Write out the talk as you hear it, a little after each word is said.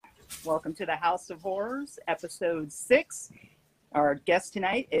Welcome to the House of Horrors, episode 6. Our guest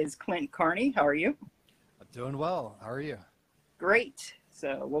tonight is Clint Carny. How are you? I'm doing well. How are you? Great.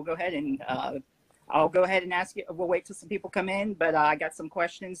 So we'll go ahead and I'll go ahead and ask you. We'll wait till some people come in, but I got some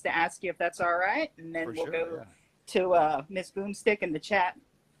questions to ask you if that's all right, and then we'll go to Miss Boomstick in the chat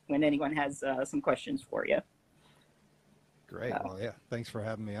when anyone has some questions for you. Great. Well, yeah. Thanks for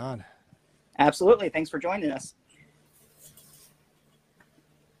having me on. Absolutely. Thanks for joining us.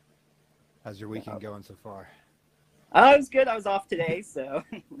 How's your weekend going so far? It was good. I was off today, so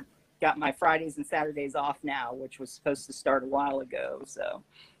got my Fridays and Saturdays off now, which was supposed to start a while ago. So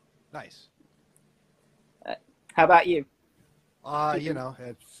nice. How about you? You know,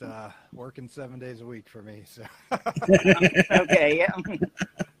 it's working 7 days a week for me. So okay, yeah.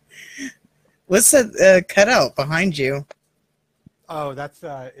 What's that cutout behind you? Oh, that's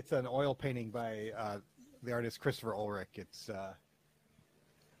it's an oil painting by the artist Christopher Ulrich.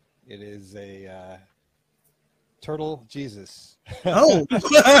 It is a turtle Jesus. Oh,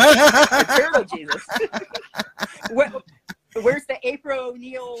 A turtle Jesus. Where's the April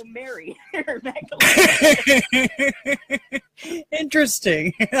O'Neil Mary?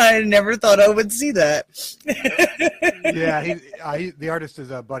 interesting. I never thought I would see that. Yeah, the artist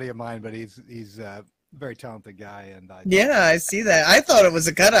is a buddy of mine, but he's a very talented guy, and yeah, I see that. I thought it was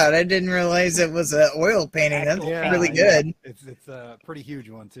a cutout. I didn't realize it was an oil painting. That's really good. Yeah. It's a pretty huge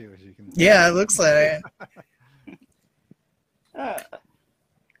one too, as you can. Yeah, it looks like it.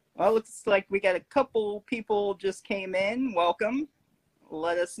 Well, looks like we got a couple people just came in. Welcome.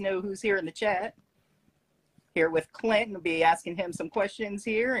 Let us know who's here in the chat. Here with Clint, we'll be asking him some questions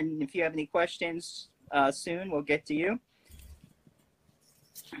here, and if you have any questions soon, we'll get to you.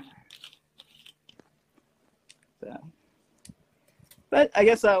 So, but I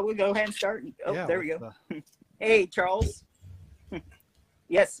guess we'll go ahead and start. Oh, yeah, there we go. Hey, Charles.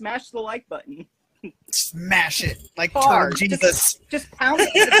 Yes, smash the like button. Smash it like hard. Jesus. Just pound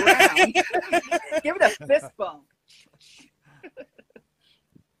it to the ground. Give it a fist bump.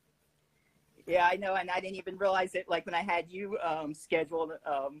 Yeah, I know, and I didn't even realize it. Like when I had you scheduled,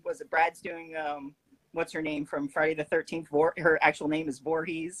 was it Brad's doing? What's her name from Friday the 13th? Her actual name is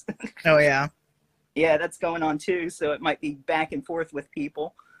Voorhees. Oh yeah. Yeah, that's going on too. So it might be back and forth with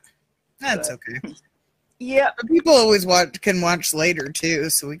people. That's okay. Yeah, but people always can watch later too,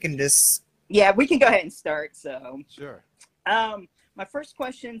 so we can just. Yeah, we can go ahead and start. So sure. My first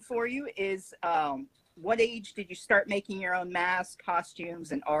question for you is, what age did you start making your own masks,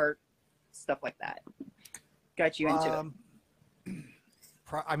 costumes, and art, stuff like that? Got you into it?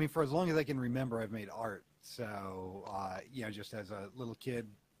 I mean, for as long as I can remember, I've made art. So, you know, just as a little kid,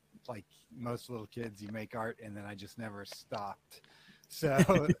 like most little kids, you make art, and then I just never stopped.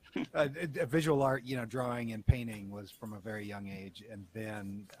 So visual art, you know, drawing and painting was from a very young age. And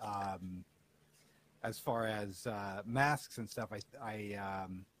then as far as masks and stuff, I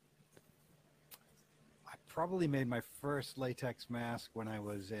probably made my first latex mask when I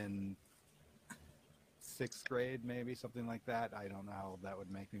was in 6th grade, maybe something like that. I don't know how old that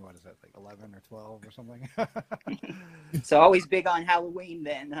would make me. What is that, like 11 or 12 or something? So always big on Halloween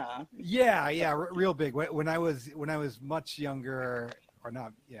then, huh? Yeah, real big. When I was much younger, or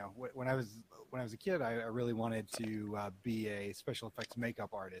not, you know, when I was a kid, I really wanted to be a special effects makeup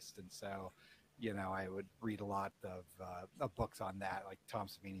artist, and so, you know, I would read a lot of books on that, like Tom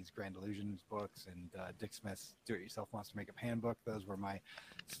Savini's Grand Illusions books and Dick Smith's Do-It-Yourself Monster Makeup Handbook. Those were my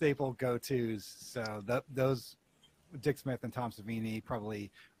staple go-tos. So those Dick Smith and Tom Savini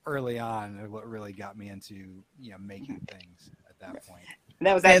probably early on are what really got me into, you know, making things at that point. And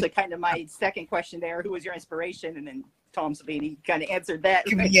that was actually kind of my second question there. Who was your inspiration? And then Tom Savini kind of answered that.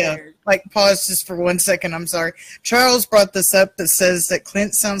 Yeah, like pause just for 1 second. I'm sorry. Charles brought this up that says that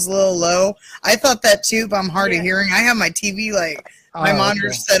Clint sounds a little low. I thought that too, but I'm hard of hearing. I have my TV, like, my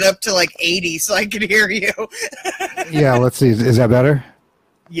monitor set up to like 80 so I could hear you. Yeah, let's see. Is that better?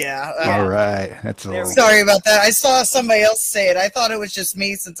 Yeah. All right. That's a little... Sorry about that. I saw somebody else say it. I thought it was just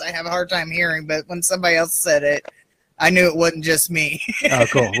me since I have a hard time hearing, but when somebody else said it, I knew it wasn't just me. Oh,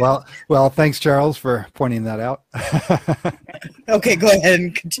 cool. Well, thanks, Charles, for pointing that out. Okay, go ahead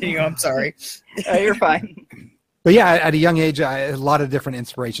and continue. I'm sorry. You're fine. But yeah, at a young age, I had a lot of different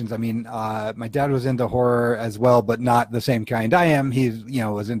inspirations. I mean, my dad was into horror as well, but not the same kind I am. He, you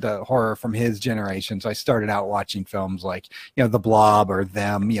know, was into horror from his generation. So I started out watching films like, you know, The Blob or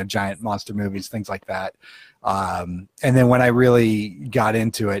Them, you know, giant monster movies, things like that. And then when I really got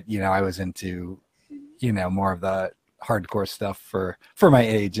into it, you know, I was into, you know, more of the hardcore stuff for my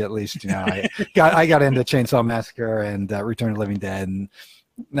age, at least. You know, I got into Chainsaw Massacre and Return of the Living Dead and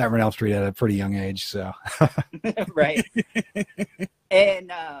Nightmare on Elm Street at a pretty young age. So right.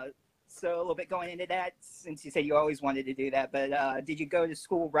 And So a little bit going into that, since you said you always wanted to do that, but did you go to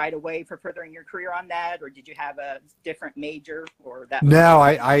school right away for furthering your career on that, or did you have a different major, or that? No,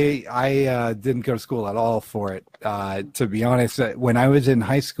 I didn't go to school at all for it. To be honest, when I was in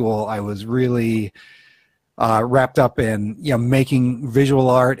high school, I was really wrapped up in making visual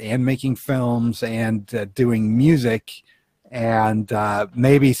art and making films and doing music. And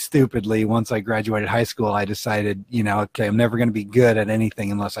maybe stupidly, once I graduated high school, I decided, okay, I'm never going to be good at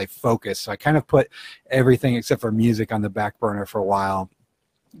anything unless I focus. So I kind of put everything except for music on the back burner for a while,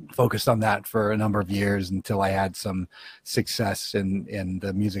 focused on that for a number of years until I had some success in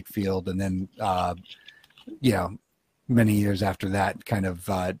the music field. And then, many years after that, kind of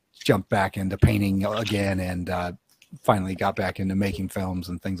jumped back into painting again and finally got back into making films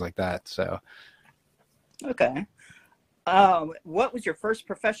and things like that. So. Okay. What was your first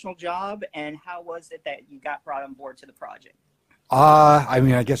professional job, and how was it that you got brought on board to the project? I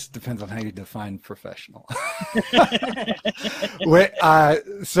mean, I guess it depends on how you define professional.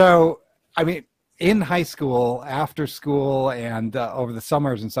 So, I mean, in high school, after school, and over the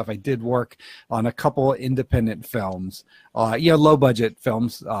summers and stuff, I did work on a couple independent films, low budget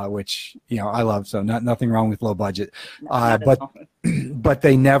films, which I love. So nothing wrong with low budget, but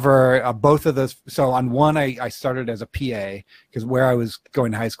they never both of those. So on one, I started as a PA because where I was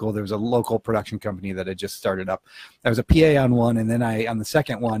going to high school, there was a local production company that had just started up. I was a PA on one, and then on the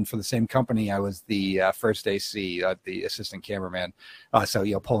second one for the same company, I was the first AC, the assistant cameraman.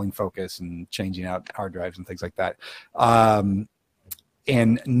 So pulling focus and changing out hard drives and things like that. And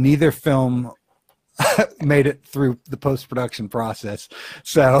neither film made it through the post-production process,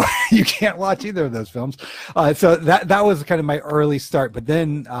 so you can't watch either of those films. So that was kind of my early start. But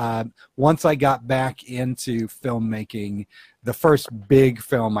then once I got back into filmmaking, the first big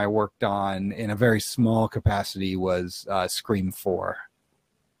film I worked on in a very small capacity was Scream 4.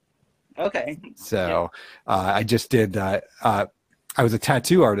 Okay. So I just did. I was a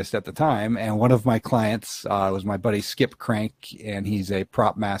tattoo artist at the time, and one of my clients was my buddy Skip Crank, and he's a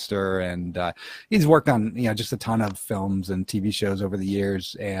prop master, and he's worked on just a ton of films and TV shows over the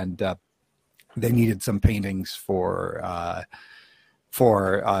years, and they needed some paintings for the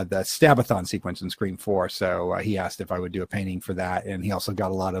Stabathon sequence in Scream 4. So he asked if I would do a painting for that, and he also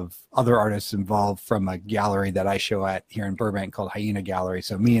got a lot of other artists involved from a gallery that I show at here in Burbank called Hyena Gallery.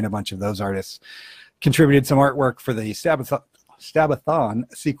 So me and a bunch of those artists contributed some artwork for the Stabathon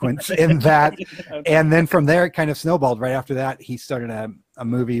sequence in that. Okay. And then from there it kind of snowballed. Right after that, he started a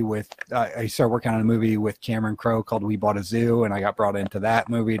movie with I started working on a movie with Cameron Crowe called We Bought a Zoo, and I got brought into that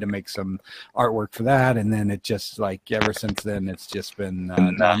movie to make some artwork for that. And then it just ever since then it's just been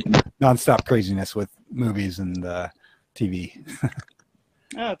nonstop craziness with movies and TV.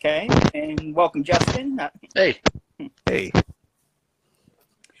 Okay, and welcome, Justin. Hey.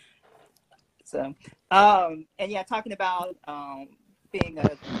 So, and yeah, talking about being a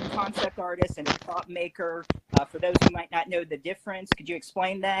concept artist and a prop maker, for those who might not know the difference, could you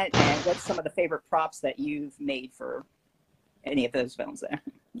explain that? And what's some of the favorite props that you've made for any of those films there?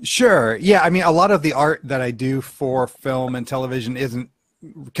 Sure. Yeah, I mean, a lot of the art that I do for film and television isn't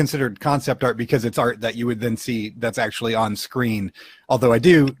considered concept art because it's art that you would then see that's actually on screen. Although I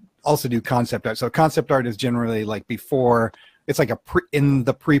do also do concept art. So concept art is generally before. It's in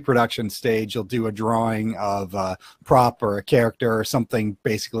the pre-production stage, you'll do a drawing of a prop or a character or something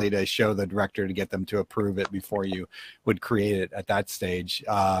basically to show the director to get them to approve it before you would create it at that stage.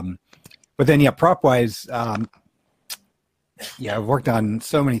 But then, prop-wise, I've worked on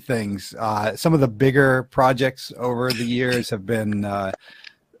so many things. Some of the bigger projects over the years have been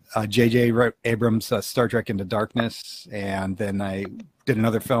J.J. Abrams' Star Trek Into Darkness, and then I did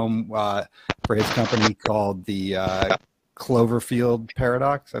another film for his company called the Cloverfield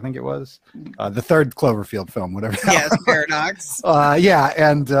Paradox, I think it was. The third Cloverfield film, whatever. Yes, Paradox.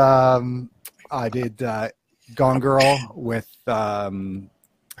 And I did Gone Girl with, I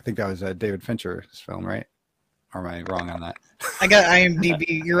think that was David Fincher's film, right? Or am I wrong on that? I got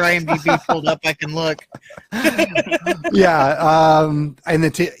IMDb. Your IMDb pulled up. I can look. And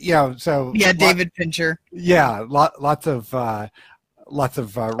so David Fincher. Yeah, lots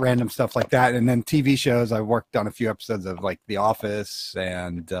of random stuff like that. And then TV shows, I worked on a few episodes of The Office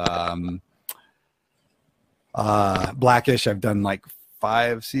and Blackish. I've done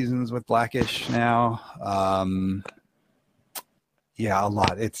 5 seasons with Blackish now. A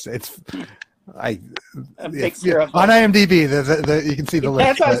lot. It's on IMDb. You can see the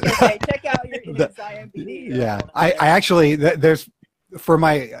list. That's what I was going to say. Check out his IMDb. Yeah, I actually there's. For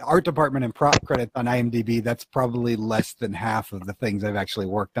my art department and prop credits on IMDb, that's probably less than half of the things I've actually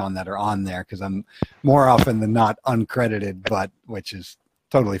worked on that are on there because I'm more often than not uncredited, which is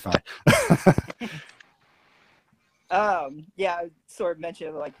totally fine. Yeah, I sort of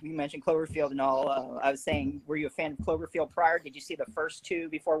mentioned, like you mentioned Cloverfield and all. I was saying, were you a fan of Cloverfield prior? Did you see the first two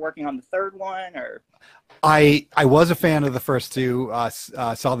before working on the third one, or? I was a fan of the first two.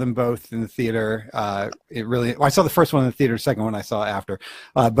 Saw them both in the theater. I saw the first one in the theater. Second one I saw after,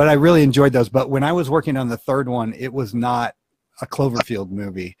 but I really enjoyed those. But when I was working on the third one, it was not a Cloverfield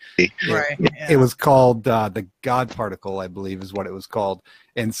movie. Right. It was called The God Particle, I believe, is what it was called.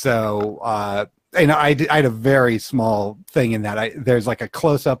 And so, I had a very small thing in that. There's like a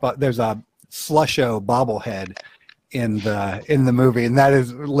close up. There's a Slusho bobblehead in the movie, and that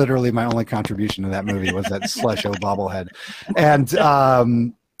is literally my only contribution to that movie was that Slusho bobblehead.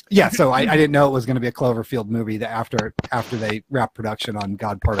 And yeah, so I didn't know it was going to be a Cloverfield movie. That after they wrapped production on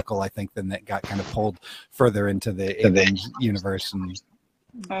God Particle, I think then that got kind of pulled further into the Aliens universe and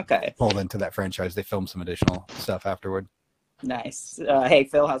pulled into that franchise. They filmed some additional stuff afterward. Nice. Hey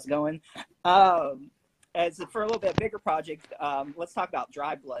Phil, how's it going? As for a little bit bigger project, let's talk about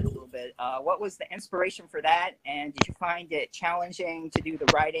Dry Blood a little bit. What was the inspiration for that, and did you find it challenging to do the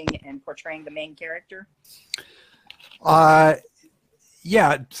writing and portraying the main character?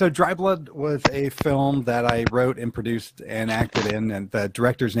 Yeah, so Dry Blood was a film that I wrote and produced and acted in, and the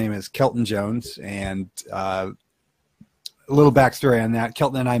director's name is Kelton Jones. And a little backstory on that: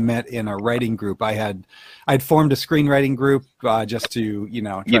 Kelton and I met in a writing group. I'd formed a screenwriting group just to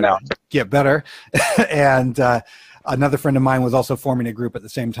try to get better, and another friend of mine was also forming a group at the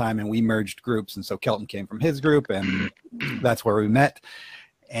same time, and we merged groups. And so Kelton came from his group, and that's where we met.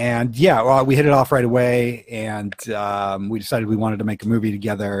 And yeah, well, we hit it off right away, and we decided we wanted to make a movie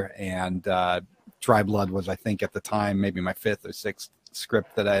together. And Dry Blood was, I think, at the time, maybe my fifth or sixth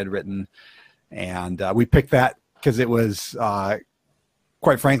script that I had written. And we picked that because it was,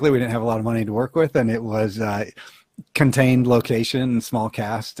 quite frankly, we didn't have a lot of money to work with, and it was contained location, small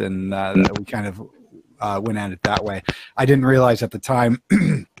cast, and we kind of went at it that way. I didn't realize at the time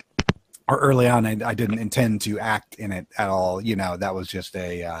or early on, I didn't intend to act in it at all. That was just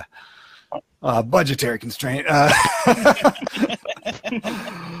a budgetary constraint. It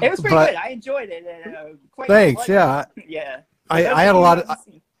was pretty good. I enjoyed it. Thanks. Yeah. Yeah. I had a lot of.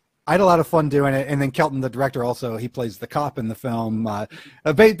 I had a lot of fun doing it, and then Kelton, the director, also he plays the cop in the film.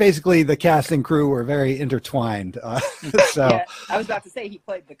 Basically, the cast and crew were very intertwined. So yeah, I was about to say he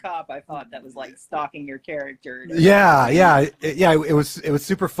played the cop. I thought that was like stalking your character. It was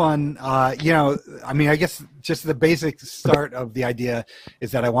super fun. I mean, I guess just the basic start of the idea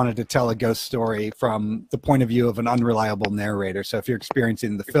is that I wanted to tell a ghost story from the point of view of an unreliable narrator. So if you're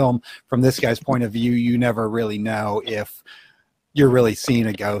experiencing the film from this guy's point of view, you never really know if you're really seeing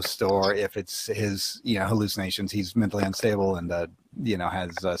a ghost or if it's his hallucinations. He's mentally unstable and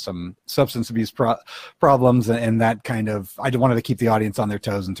has some substance abuse problems, and that kind of, I wanted to keep the audience on their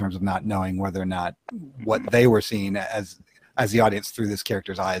toes in terms of not knowing whether or not what they were seeing as the audience through this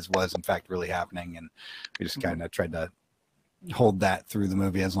character's eyes was in fact really happening. And we just kind of tried to hold that through the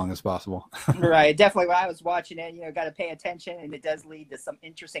movie as long as possible. Right, definitely. When I was watching it, got to pay attention, and it does lead to some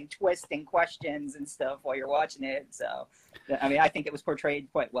interesting twists and questions and stuff while you're watching it. So, I mean, I think it was portrayed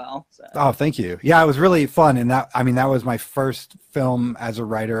quite well. So. Oh, thank you. Yeah, it was really fun, and that was my first film as a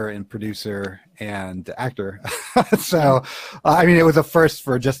writer and producer and actor. So, I mean, it was a first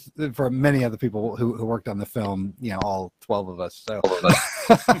for many of the people who worked on the film. All 12 of us. So,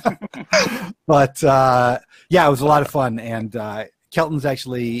 but yeah, it was a lot of fun. And Kelton's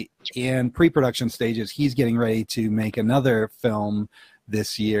actually in pre-production stages. He's getting ready to make another film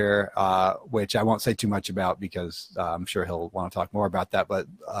this year, which I won't say too much about because I'm sure he'll want to talk more about that. But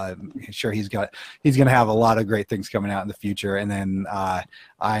I'm sure he's going to have a lot of great things coming out in the future. And then I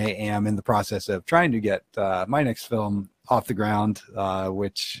am in the process of trying to get my next film off the ground,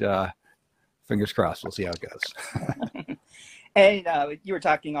 which fingers crossed, we'll see how it goes. And you were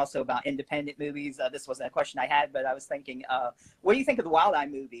talking also about independent movies. This wasn't a question I had, but I was thinking, what do you think of the Wild Eye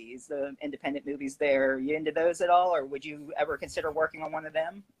movies, the independent movies there? Are you into those at all, or would you ever consider working on one of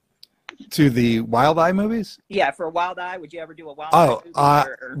them? To the Wild Eye movies? Yeah, for a Wild Eye, would you ever do a Wild Eye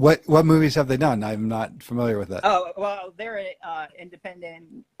movie? What movies have they done? I'm not familiar with that. Oh, well, they're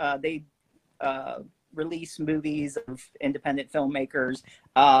independent. They release movies of independent filmmakers.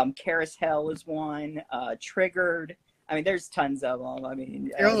 Carousel is one. Triggered. I mean, there's tons of them. I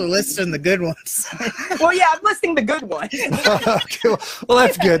mean, you're only listing the good ones. Well, yeah, I'm listing the good ones. Okay, well,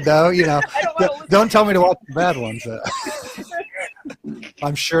 that's good, though. Don't tell me to watch the bad ones.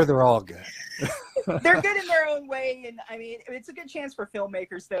 I'm sure they're all good. they're good in their own way, and I mean, it's a good chance for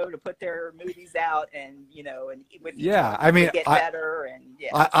filmmakers though to put their movies out, and and with I mean, get better, and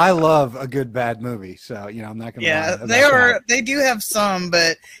I love a good bad movie, so I'm not gonna lie about that. They do have some,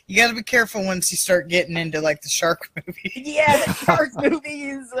 but you got to be careful once you start getting into like the shark movie. Yeah, the shark movie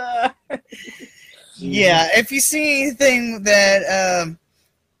is. Yeah, if you see anything that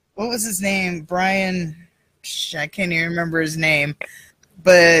what was his name, Brian? I can't even remember his name.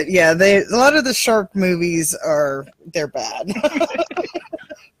 But yeah, a lot of the shark movies they're bad.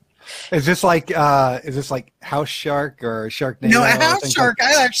 Is this like House Shark or Sharknado? No, House Shark.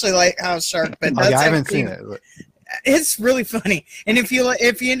 I actually like House Shark, but I haven't seen it. It's really funny, and if you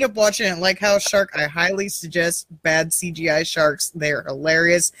end up watching it like House Shark, I highly suggest Bad CGI Sharks. They're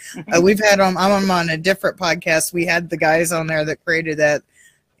hilarious. We've had them. I'm on a different podcast. We had the guys on there that created that.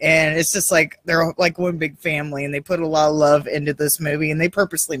 And it's just like they're like one big family, and they put a lot of love into this movie, and they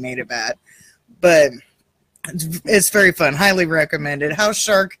purposely made it bad. But it's very fun. Highly recommended. House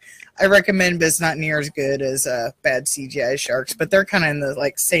Shark, I recommend, but it's not near as good as Bad CGI Sharks. But they're kind of in the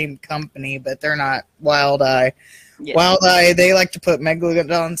like same company, but they're not Wild Eye. Yeah. Wild Eye, they like to put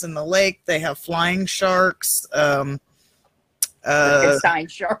megalodons in the lake. They have flying sharks. Frankenstein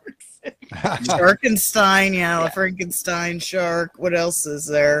sharks. Sharkenstein, yeah, Frankenstein shark. What else is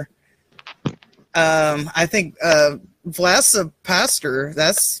there? I think Vlasipaster.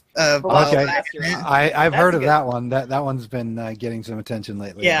 That's okay. I've heard of that one. That one's been getting some attention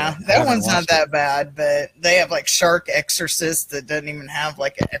lately. Yeah, that one's not that bad, but they have like Shark Exorcist that doesn't even have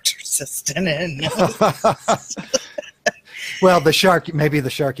like an exorcist in it. Well, maybe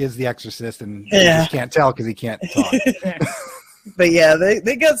the shark is the exorcist, and you just can't tell because he can't talk. But yeah,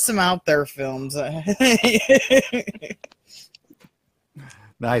 they got some out there films.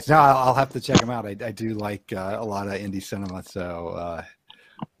 Nice. No, I'll have to check them out. I do like a lot of indie cinema, so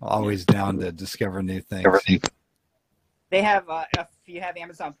always down to discover new things. They have, if you have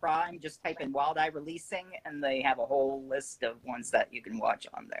Amazon Prime, just type in Wild Eye Releasing, and they have a whole list of ones that you can watch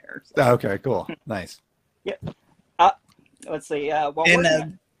on there. So. Okay, cool. Nice. Yep. Let's see.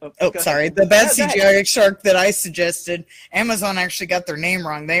 Sorry. The bad CGI shark that I suggested, Amazon actually got their name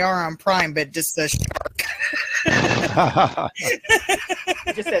wrong. They are on Prime, but just says shark.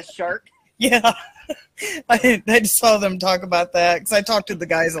 It just says shark? Yeah. I just saw them talk about that because I talked to the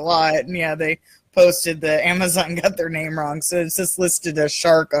guys a lot, and yeah, they posted that Amazon got their name wrong, so it's just listed as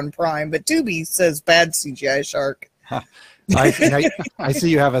shark on Prime, but Tubi says bad CGI shark. I see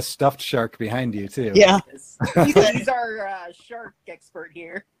you have a stuffed shark behind you too. Yeah, he's our shark expert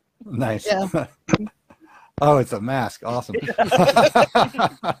here. Nice. Yeah. Oh, it's a mask. Awesome.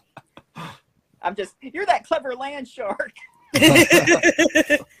 You're that clever land shark.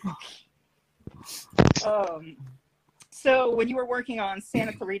 So when you were working on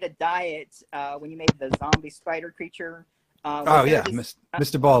Santa Clarita Diet, when you made the zombie spider creature.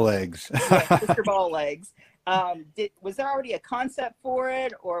 Mr. Ball Legs. Mr. Ball Legs. Was there already a concept for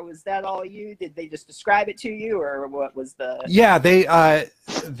it, or was that all you? Did they just describe it to you, or what was the? Yeah,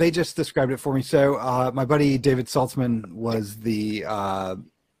 they just described it for me. So my buddy David Saltzman was the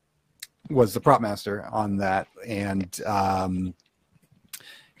prop master on that, and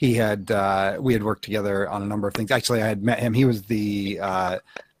we had worked together on a number of things. Actually, I had met him. He was the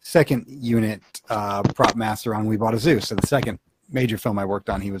second unit prop master on We Bought a Zoo. So the second major film I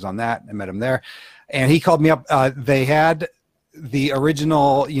worked on, he was on that. I met him there. And he called me up. They had the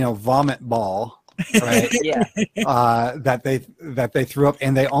original, vomit ball, right? Yeah. That they threw up,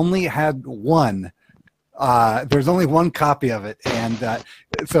 and they only had one. There's only one copy of it, and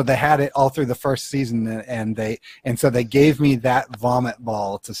so they had it all through the first season, and so they gave me that vomit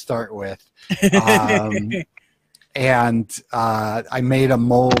ball to start with. And I made a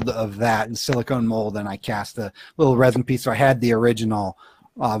mold of that, a silicone mold, and I cast a little resin piece. So I had the original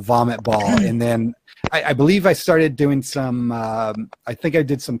vomit ball, and then I believe I started doing some. I think I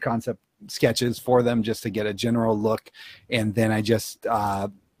did some concept sketches for them just to get a general look, and then I just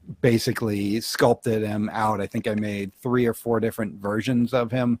basically sculpted him out. I think I made 3 or 4 different versions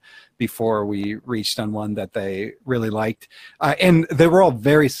of him before we reached on one that they really liked, and they were all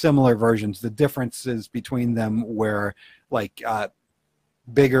very similar versions. The differences between them were like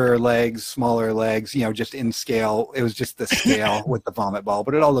bigger legs, smaller legs, just in scale. It was just the scale with the vomit ball,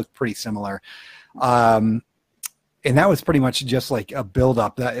 but it all looked pretty similar. And that was pretty much just like a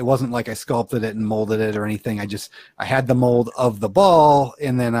build-up. That it wasn't like I sculpted it and molded it or anything. I had the mold of the ball,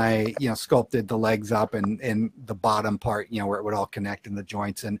 and then I sculpted the legs up and the bottom part, where it would all connect in the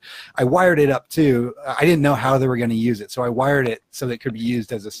joints. And I wired it up too. I didn't know how they were going to use it, so I wired it so that it could be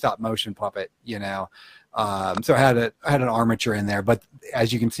used as a stop-motion puppet. So I had an armature in there, but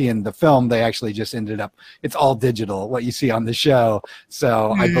as you can see in the film, they actually just ended up, it's all digital, what you see on the show.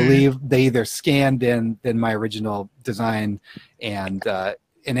 So I believe they either scanned in my original design and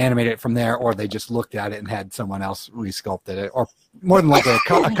animated it from there, or they just looked at it and had someone else resculpted it, or more than likely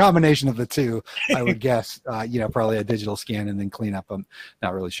a combination of the two, I would guess. Probably a digital scan and then clean up. I'm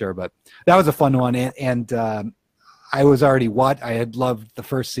not really sure, but that was a fun one. And I was already I had loved the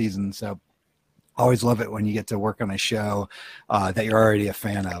first season, so always love it when you get to work on a show that you're already a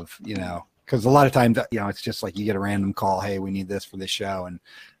fan of, because a lot of times, it's just like you get a random call, hey, we need this for this show, and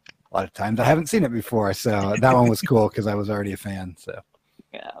a lot of times I haven't seen it before, so that one was cool because I was already a fan. So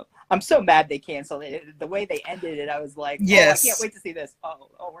yeah, I'm so mad they canceled it. The way they ended it, I was like, yes, I can't wait to see this.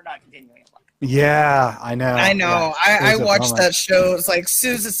 Oh, we're not continuing it. Yeah, I know. Yeah, I watched that show. It's like, as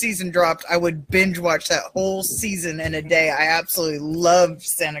soon as the season dropped, I would binge watch that whole season in a day. I absolutely loved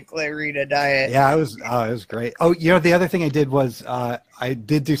Santa Clarita Diet. Yeah, it was great. Oh, the other thing I did was I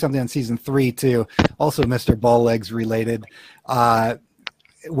did do something on season 3 too, also Mr. Balllegs related.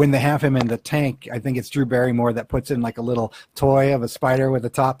 When they have him in the tank, I think it's Drew Barrymore that puts in like a little toy of a spider with a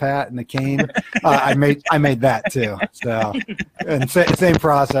top hat and a cane. I made that too. So, and same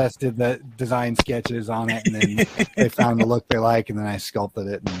process, did the design sketches on it, and then they found the look they like, and then I sculpted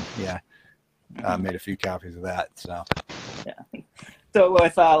it, and made a few copies of that. So, yeah. So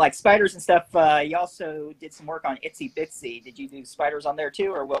with like spiders and stuff, you also did some work on Itsy Bitsy. Did you do spiders on there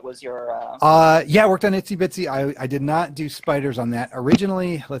too, or what was your? Yeah, I worked on Itsy Bitsy. I did not do spiders on that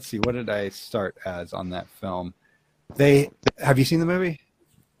originally. Let's see, what did I start as on that film? Have you seen the movie?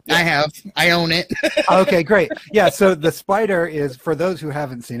 I have. I own it. Okay, great. Yeah, so the spider is, for those who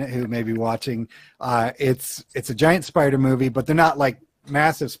haven't seen it, who may be watching, it's a giant spider movie, but they're not like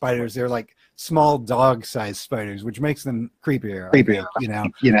massive spiders. They're like small dog-sized spiders, which makes them creepier.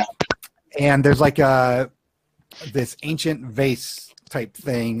 And there's like this ancient vase type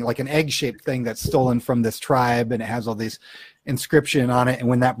thing, like an egg-shaped thing that's stolen from this tribe, and it has all these inscription on it, and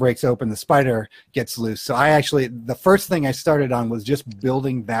when that breaks open, the spider gets loose. So the first thing I started on was just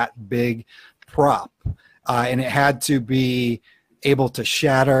building that big prop, and it had to be able to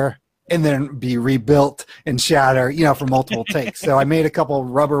shatter and then be rebuilt and shatter, for multiple takes. So I made a couple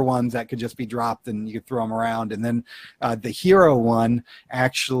rubber ones that could just be dropped and you could throw them around. And then the hero one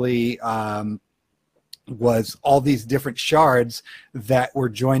actually was all these different shards that were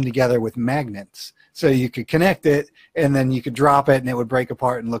joined together with magnets. So you could connect it, and then you could drop it, and it would break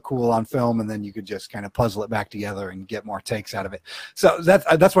apart and look cool on film, and then you could just kind of puzzle it back together and get more takes out of it. So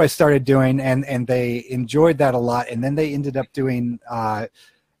that's what I started doing, and they enjoyed that a lot. And then they ended up doing,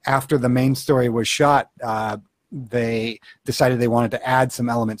 after the main story was shot, they decided they wanted to add some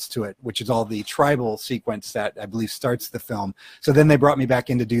elements to it, which is all the tribal sequence that I believe starts the film. So then they brought me back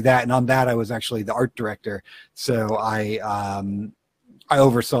in to do that, and on that I was actually the art director. So I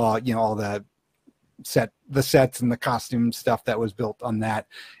oversaw, all the sets and the costume stuff that was built on that,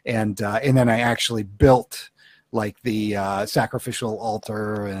 and then I actually built like the sacrificial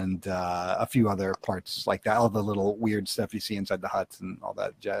altar and a few other parts like that, all the little weird stuff you see inside the huts and all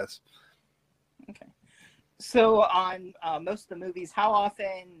that jazz. Okay. So on most of the movies, how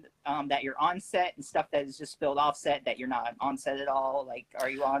often that you're on set and stuff that is just filmed off set that you're not on set at all? Like,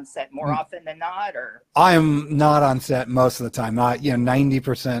 are you on set more often than not, or? I am not on set most of the time.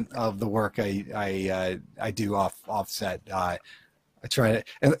 90% of the work I do off set. I try to,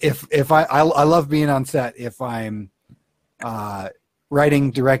 if I love being on set if I'm writing,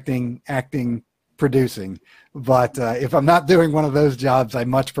 directing, acting, producing, but if I'm not doing one of those jobs, I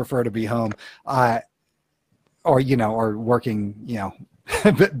much prefer to be home. Or working,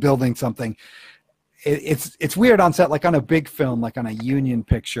 building something. It's weird on set, like on a big film, like on a union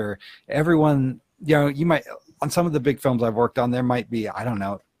picture, everyone, you might, on some of the big films I've worked on, there might be, I don't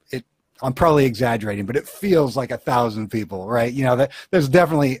know, I'm probably exaggerating, but it feels like 1,000 people, right? There's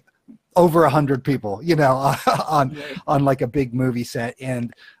definitely over 100 people, on like a big movie set.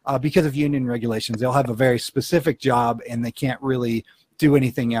 And because of union regulations, they'll have a very specific job and they can't really do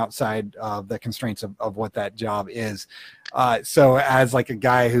anything outside of the constraints of what that job is. So as like a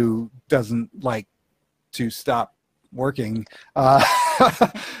guy who doesn't like to stop working,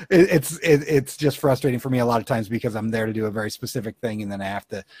 it's just frustrating for me a lot of times because I'm there to do a very specific thing, and then I have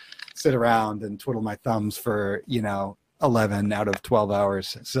to sit around and twiddle my thumbs for 11 out of 12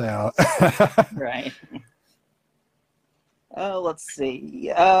 hours. So right. Let's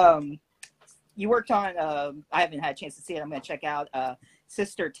see. You worked on, I haven't had a chance to see it. I'm going to check out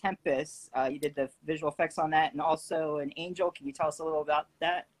Sister Tempest. You did the visual effects on that, and also an angel. Can you tell us a little about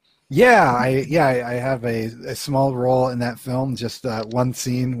that? Yeah, I have a small role in that film, just one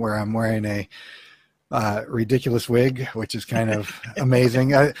scene where I'm wearing ridiculous wig, which is kind of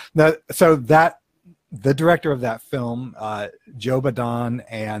amazing. The director of that film, Joe Badon,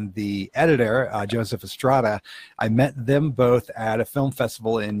 and the editor, Joseph Estrada, I met them both at a film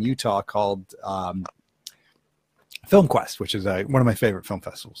festival in Utah called Film Quest, which is one of my favorite film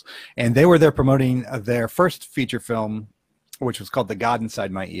festivals. And they were there promoting their first feature film, which was called The God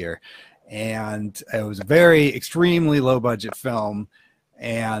Inside My Ear. And it was a very extremely low budget film.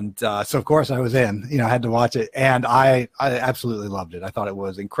 And so, of course, I was in, I had to watch it. And I absolutely loved it. I thought it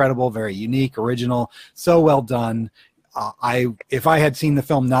was incredible, very unique, original, so well done. If I had seen the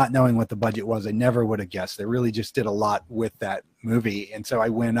film not knowing what the budget was, I never would have guessed. They really just did a lot with that movie. And so I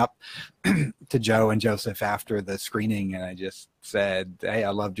went up to Joe and Joseph after the screening, and I just said, hey, I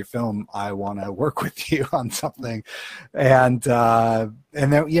loved your film. I want to work with you on something. And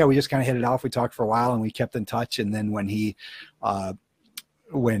then, we just kind of hit it off. We talked for a while, and we kept in touch. And then when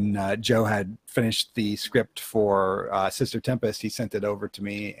Joe had finished the script for Sister Tempest, he sent it over to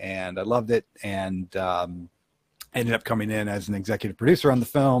me, and I loved it. And ended up coming in as an executive producer on the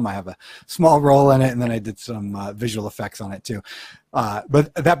film. I have a small role in it, and then I did some visual effects on it too.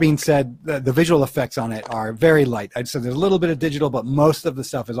 But that being said, the visual effects on it are very light. I'd say there's a little bit of digital, but most of the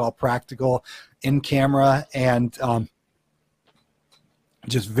stuff is all practical in camera, and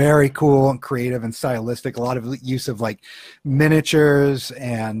just very cool and creative and stylistic. A lot of use of like miniatures,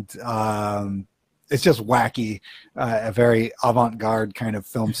 and it's just wacky, a very avant-garde kind of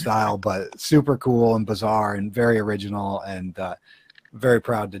film style, but super cool and bizarre and very original, and very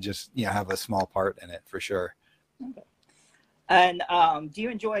proud to just have a small part in it for sure. Okay. And do you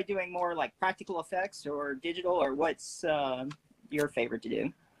enjoy doing more like practical effects or digital, or what's your favorite to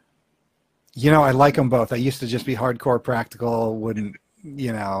do? I like them both. I used to just be hardcore practical, wouldn't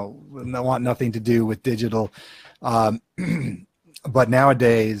want nothing to do with digital. But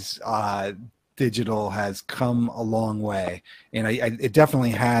nowadays, digital has come a long way, and it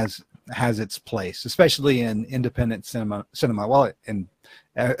definitely has its place, especially in independent cinema. Well, in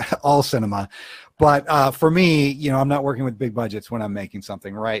all cinema, but for me, I'm not working with big budgets when I'm making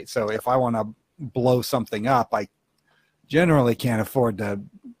something, right? So if I want to blow something up, I generally can't afford to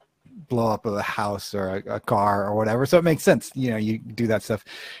blow up a house or a car or whatever. So it makes sense, you do that stuff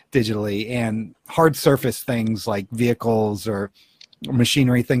digitally. And hard surface things like vehicles or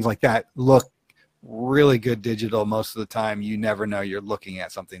machinery, things like that, look really good digital most of the time. You never know you're looking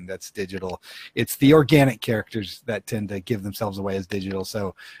at something that's digital. It's the organic characters that tend to give themselves away as digital.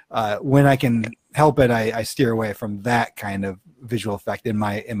 So when I can help it, I steer away from that kind of visual effect in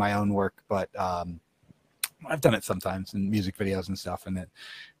my own work. But I've done it sometimes in music videos and stuff, and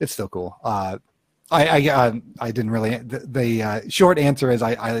it's still cool. I didn't really. The short answer is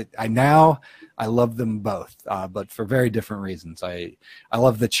I love them both, but for very different reasons. I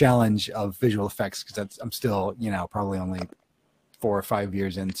love the challenge of visual effects because I'm still probably only 4 or 5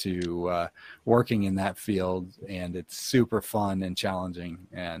 years into working in that field, and it's super fun and challenging,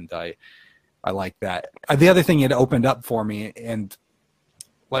 and I like that. The other thing it opened up for me, and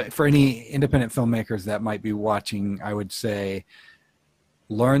like for any independent filmmakers that might be watching, I would say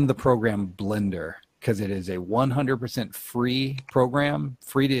learn the program Blender, because it is a 100% free program,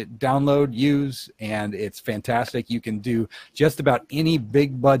 free to download, use, and it's fantastic. You can do just about any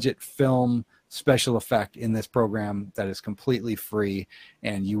big budget film special effect in this program that is completely free,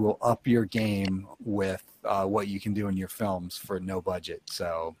 and you will up your game with what you can do in your films for no budget.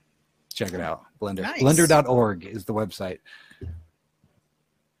 So check it out. Blender. Nice. Blender.org is the website.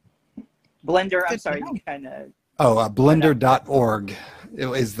 Blender, I'm sorry, kind of. Blender.org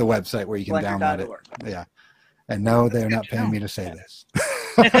is the website where you can download it. Yeah. And no, they're not paying me to say this.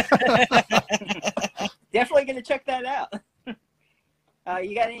 Definitely going to check that out.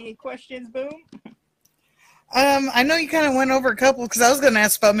 You got any questions, Boom? I know you kind of went over a couple because I was going to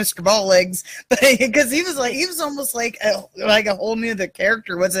ask about Mr. Ball Legs, but because he was almost like a whole new other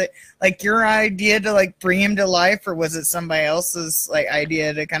character. Was it like your idea to like bring him to life, or was it somebody else's like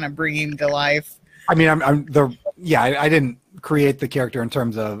idea to kind of bring him to life? I mean, I didn't create the character in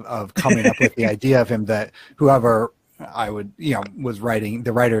terms of coming up with the idea of him. That whoever I would, was writing,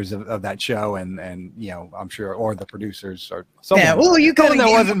 the writers of that show, and I'm sure, or the producers, or someone. Yeah, well, you kind of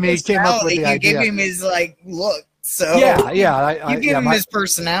wasn't me came up with the idea. You gave him his like look, so you gave him his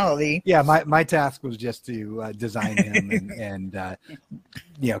personality. Yeah, my task was just to design him and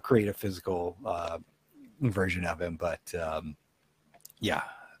create a physical version of him. But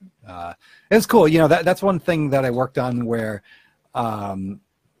it's cool. That's one thing that I worked on where.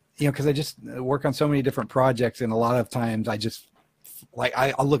 Because I just work on so many different projects, and a lot of times I just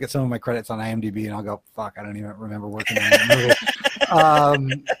I'll look at some of my credits on IMDb and I'll go, "Fuck, I don't even remember working on that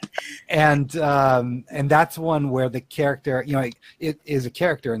movie." and that's one where the character, you know, it is a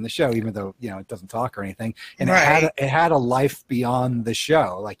character in the show, even though, you know, it doesn't talk or anything, and it had a life beyond the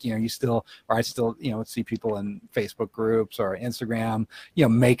show. Like, you know, I still, you know, see people in Facebook groups or Instagram, you know,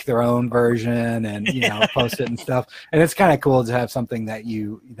 make their own version and, you know, post it and stuff. And it's kind of cool to have something that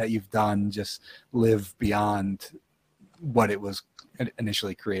you've done just live beyond what it was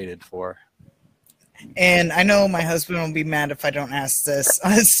initially created for. And I know my husband will be mad if I don't ask this.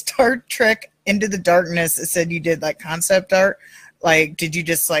 On Star Trek Into the Darkness, it said you did like concept art. Like, did you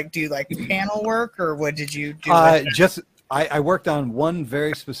just like do like panel work, or what did you do? I worked on one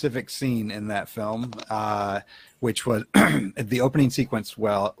very specific scene in that film, which was the opening sequence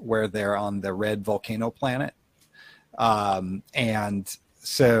where they're on the red volcano planet. And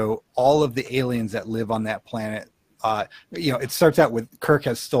so all of the aliens that live on that planet, you know, it starts out with Kirk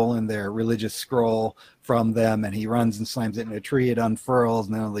has stolen their religious scroll from them, and he runs and slams it in a tree. It unfurls,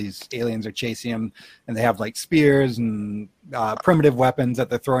 and then all these aliens are chasing him, and they have like spears and primitive weapons that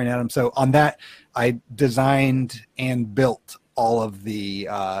they're throwing at him. So on that, I designed and built all of the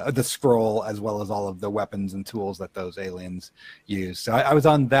scroll, as well as all of the weapons and tools that those aliens use. So I was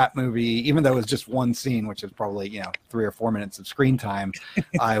on that movie, even though it was just one scene, which is probably, you know, 3 or 4 minutes of screen time.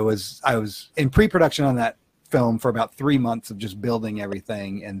 I was in pre-production on that film for about 3 months of just building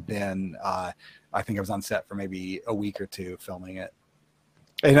everything, and then I think I was on set for maybe a week or two filming it.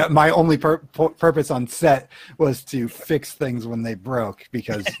 And my only purpose on set was to fix things when they broke,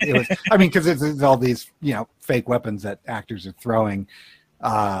 because it was, I mean, because it's all these, you know, fake weapons that actors are throwing,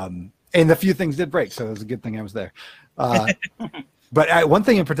 and a few things did break, so it was a good thing I was there. But one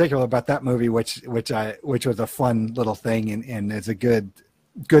thing in particular about that movie, which was a fun little thing, and is a good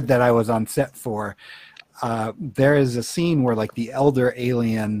that I was on set for. There is a scene where like the elder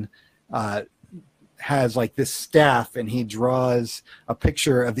alien has like this staff, and he draws a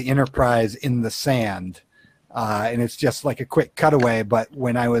picture of the Enterprise in the sand, and it's just like a quick cutaway. But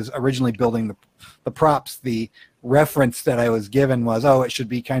when I was originally building the props, the reference that I was given was, oh, it should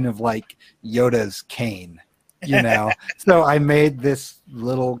be kind of like Yoda's cane, you know. So I made this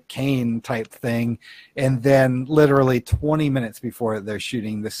little cane type thing, and then literally 20 minutes before they're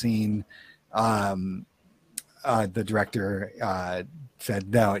shooting the scene, the director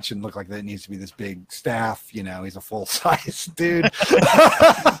said, no, it shouldn't look like that. It needs to be this big staff. You know, he's a full-size dude.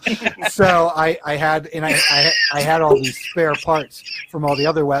 So I had all these spare parts from all the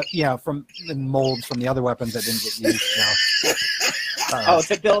other from molds from the other weapons that didn't get used. So,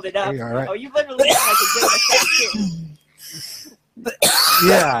 to build it up. Right? Oh, you literally had like a good.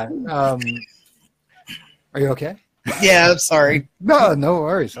 Yeah. Are you okay? Yeah, I'm sorry. No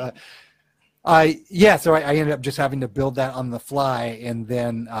worries. So I ended up just having to build that on the fly, and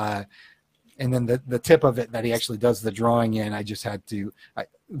then the tip of it that he actually does the drawing in, I just had to.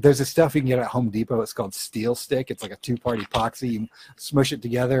 There's a stuff you can get at Home Depot. It's called Steel Stick. It's like a 2-part epoxy. You smush it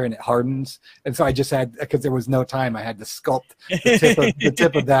together and it hardens. And so I just had, because there was no time, I had to sculpt the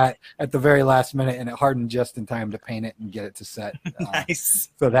tip of that at the very last minute, and it hardened just in time to paint it and get it to set. Nice.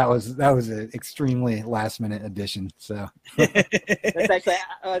 So that was an extremely last minute addition. So that's actually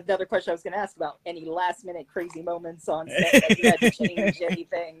another question I was going to ask about. Any last minute crazy moments on set that you had to change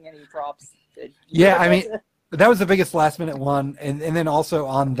anything, any props? Yeah, I mean, that was the biggest last minute one. And then also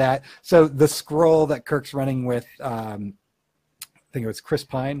on that, so the scroll that Kirk's running with, I think it was Chris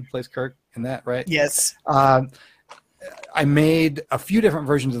Pine plays Kirk in that, right? Yes. I made a few different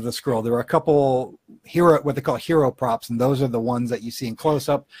versions of the scroll. There were a couple what they call hero props, and those are the ones that you see in close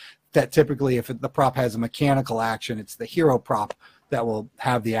up that typically, if the prop has a mechanical action, it's the hero prop that will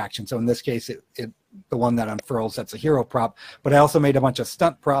have the action. So in this case, the one that unfurls, that's a hero prop. But I also made a bunch of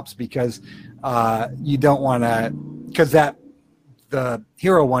stunt props, because you don't want to, because the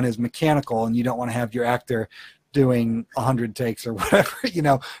hero one is mechanical, and you don't want to have your actor doing 100 takes or whatever, you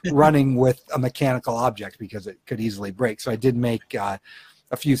know, running with a mechanical object, because it could easily break. So I did make a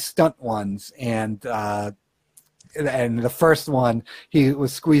few stunt ones, and the first one, he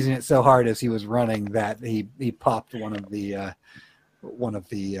was squeezing it so hard as he was running that he popped one of the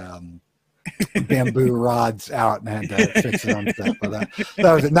bamboo rods out, and had to fix it on set. But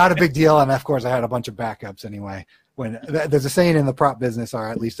that was not a big deal, and of course I had a bunch of backups anyway. When there's a saying in the prop business, or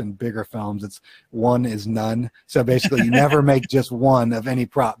at least in bigger films, it's one is none. So basically, you never make just one of any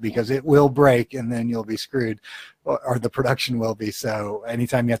prop, because it will break, and then you'll be screwed, or the production will be. So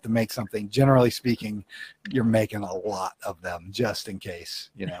anytime you have to make something, generally speaking, you're making a lot of them just in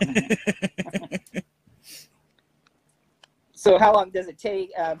case, you know. So how long does it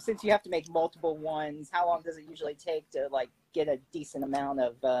take, since you have to make multiple ones, how long does it usually take to like get a decent amount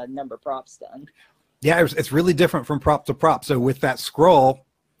of number props done? Yeah, it's really different from prop to prop. So with that scroll,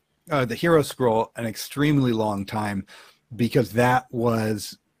 the hero scroll an extremely long time, because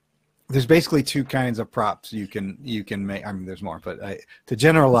there's basically two kinds of props you can make. I mean, there's more, but to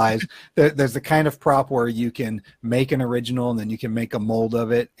generalize, there's the kind of prop where you can make an original and then you can make a mold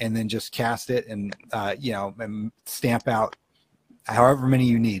of it and then just cast it and and stamp out however many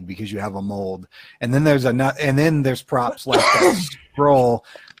you need because you have a mold. And then there's props like that scroll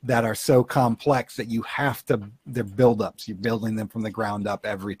that are so complex that they're build-ups. You're building them from the ground up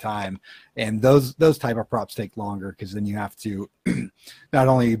every time. And those type of props take longer, because then you have to not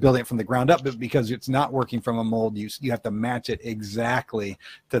only are you building it from the ground up, but because it's not working from a mold, you have to match it exactly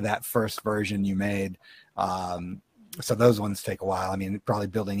to that first version you made. So those ones take a while. I mean, probably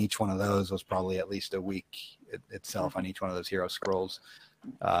building each one of those was probably at least a week itself on each one of those hero scrolls.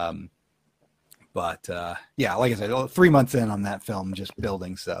 But yeah, like I said, 3 months in on that film, just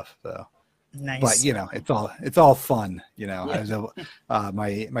building stuff. So, nice. But it's all fun. Yeah. I was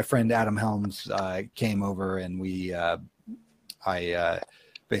my friend Adam Helms came over, and I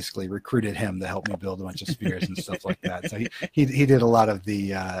basically recruited him to help me build a bunch of spheres and stuff like that. So he did a lot of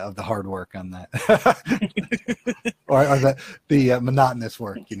the hard work on that, or the monotonous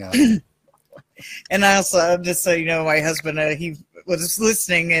work. And I also, just so you know, my husband, he was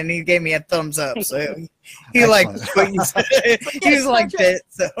listening and he gave me a thumbs up. So he liked what you said. He was like that.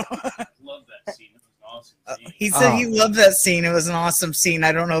 So. Love that scene. It was an awesome scene. He said he loved that scene. It was an awesome scene.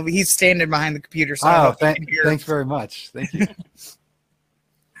 I don't know, but he's standing behind the computer. So thanks very much. Thank you.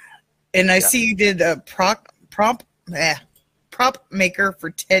 And I see you did a prop maker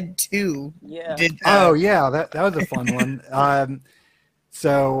for Ted 2. Yeah. That was a fun one.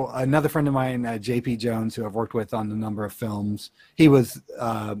 So another friend of mine, JP Jones, who I've worked with on a number of films, he was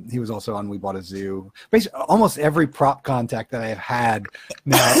also on We Bought a Zoo. Basically, almost every prop contact that I've had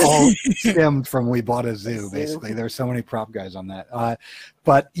now all stemmed from We Bought a Zoo. Basically, there's so many prop guys on that.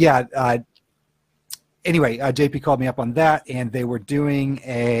 But yeah, anyway, JP called me up on that, and they were doing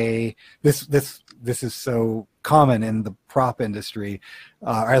this is so common in the prop industry,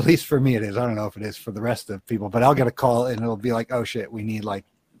 or at least for me it is. I don't know if it is for the rest of people, but I'll get a call and it'll be like, oh shit, we need like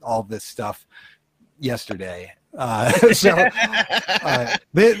all this stuff yesterday. In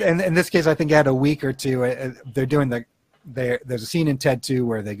this case, I think I had a week or two. They're doing there's a scene in Ted 2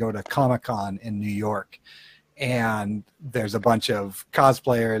 where they go to Comic-Con in New York, and there's a bunch of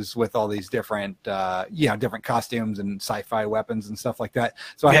cosplayers with all these different different costumes and sci-fi weapons and stuff like that.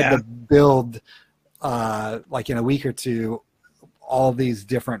 So I had to build like in a week or two all these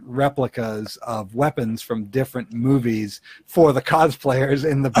different replicas of weapons from different movies for the cosplayers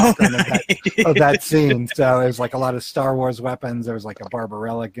in the background of that scene. So it was like a lot of Star Wars weapons. There was like a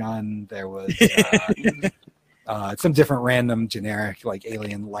Barbarella gun. There was some different random generic like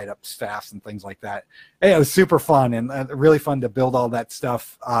alien light up staffs and things like that. It was super fun and really fun to build all that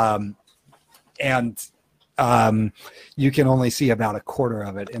stuff. You can only see about a quarter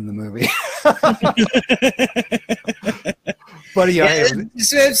of it in the movie. But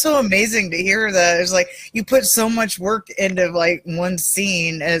it's so amazing to hear that. It's like you put so much work into like one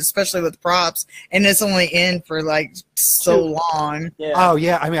scene, especially with props, and it's only in for like so long. Yeah. Oh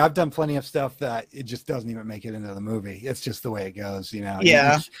yeah, I mean, I've done plenty of stuff that it just doesn't even make it into the movie. It's just the way it goes,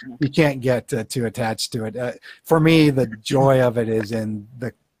 Yeah. You can't get too attached to it. For me, the joy of it is in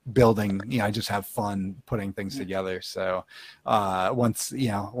the building. I just have fun putting things together. So once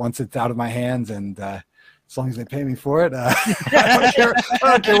it's out of my hands, and as long as they pay me for it, I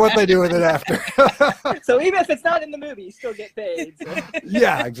don't care what they do with it after. So even if it's not in the movie, you still get paid. So.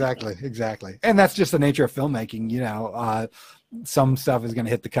 Yeah, exactly. And that's just the nature of filmmaking. Some stuff is going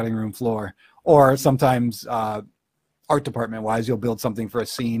to hit the cutting room floor, or sometimes art department wise, you'll build something for a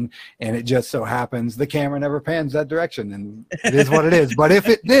scene and it just so happens the camera never pans that direction, and it is what it is. But if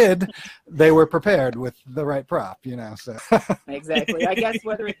it did, they were prepared with the right prop, so. Exactly. I guess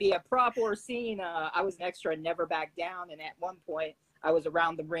whether it be a prop or a scene, I was an extra and never backed down. And at one point I was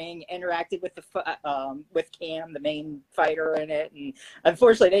around the ring, interacted with with Cam, the main fighter in it, and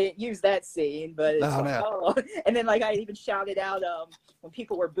unfortunately they didn't use that scene. But it's and then like I even shouted out when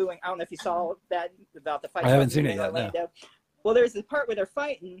people were booing. I don't know if you saw that about the fight. I haven't seen it yet. No. Well, there's this part where they're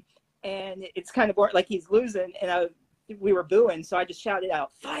fighting, and it's kind of like he's losing, and we were booing, so I just shouted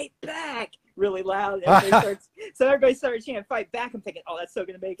out, "Fight back!" really loud. So everybody started chanting, "Fight back!" I'm thinking, oh, that's still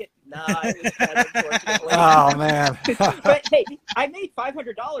gonna make it. Nah, it was bad, unfortunately. Oh man. But hey, I made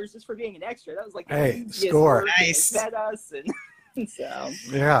 $500 just for being an extra. That was like the easiest score. Nice. They fed us, and so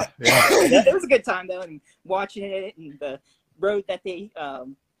yeah. It was a good time though, and watching it, and the road that they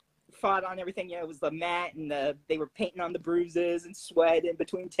fought on, everything. It was the mat, and they were painting on the bruises and sweat in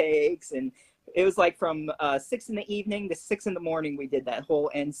between takes, and it was like from 6 in the evening to 6 in the morning. We did that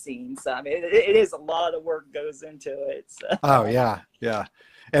whole end scene. So I mean, it is a lot of work goes into it. So. Oh yeah, yeah.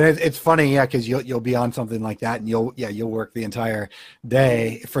 And it's funny, yeah, because you'll be on something like that, and you'll work the entire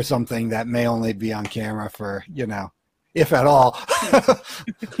day for something that may only be on camera for, if at all,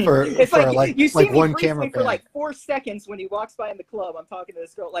 for like you see me one briefly camera for like 4 seconds when he walks by in the club. I'm talking to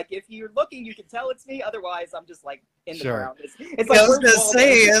this girl. Like if you're looking, you can tell it's me. Otherwise, I'm just like in the ground. It's like, I was gonna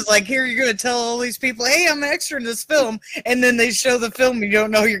say, it's like, here you're gonna tell all these people, hey, I'm an extra in this film, and then they show the film, you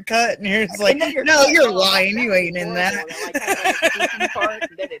don't know you're cut, and you're just like, no, you're lying, you ain't in that. Like, have, like, part,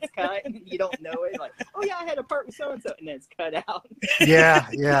 and then it's cut, and you don't know it. Like, oh yeah, I had a part with so and so, and then it's cut out. Yeah.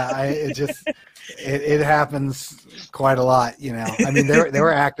 It happens quite a lot, I mean, there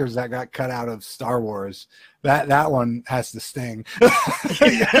were actors that got cut out of Star Wars. That one has to sting.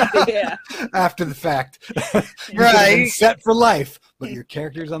 Yeah. After the fact. Right. Set for life, but your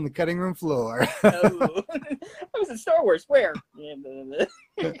character's on the cutting room floor. Oh. I was in Star Wars. Where?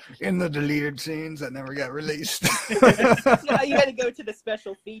 In the deleted scenes that never got released. Yeah, you got to go to the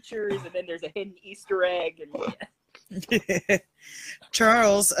special features, and then there's a hidden Easter egg. And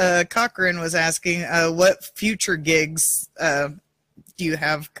Charles Cochran was asking, what future gigs do you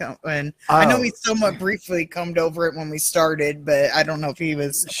have coming? I know he somewhat briefly comed over it when we started, but I don't know if he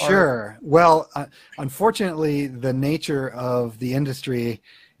was sure. Well, unfortunately, the nature of the industry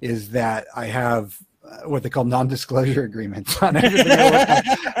is that I have what they call non-disclosure agreements on everything I work on.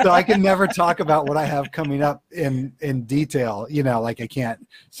 So I can never talk about what I have coming up in detail. Like I can't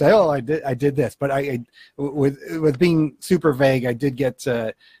say, oh, I did this, but I with being super vague, I did get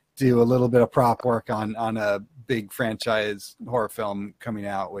to do a little bit of prop work on a big franchise horror film coming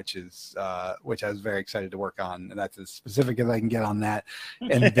out, which I was very excited to work on, and that's as specific as I can get on that.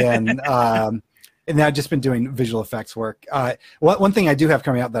 And then and I've just been doing visual effects work. One thing I do have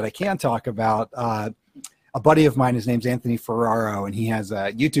coming out that I can talk about, a buddy of mine, his name's Anthony Ferraro, and he has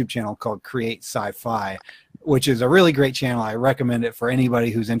a YouTube channel called Create Sci-Fi, which is a really great channel. I recommend it for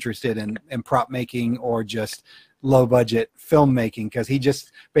anybody who's interested in prop making or just low budget filmmaking, because he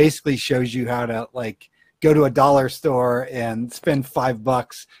just basically shows you how to like go to a dollar store and spend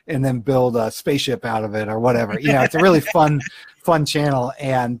 $5 and then build a spaceship out of it or whatever. It's a really fun channel.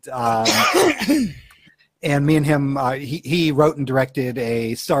 And me and him, he wrote and directed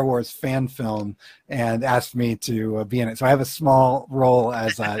a Star Wars fan film and asked me to be in it. So I have a small role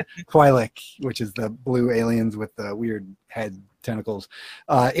as Twi'lek, which is the blue aliens with the weird head tentacles,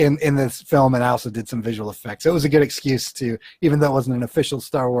 in this film, and I also did some visual effects. So it was a good excuse to, even though it wasn't an official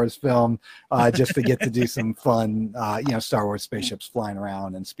Star Wars film, just to get to do some fun, Star Wars spaceships flying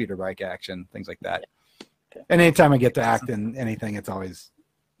around and speeder bike action, things like that. And anytime I get to act in anything, it's always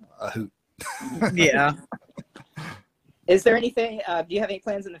a hoot. Yeah. Is there anything, do you have any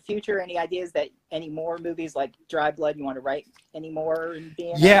plans in the future, any ideas that any more movies like Dry Blood you want to write any more?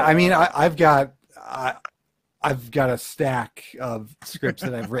 Yeah, I mean, I've got a stack of scripts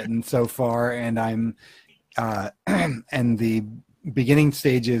that I've written so far, and I'm and the beginning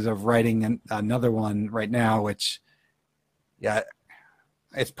stages of writing another one right now, which, yeah,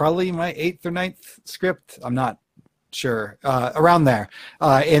 it's probably my 8th or 9th script. I'm not sure, around there.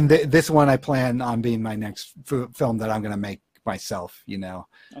 And this one I plan on being my next film that I'm going to make myself, Okay.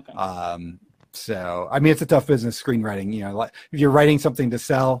 So, I mean, it's a tough business, screenwriting, like if you're writing something to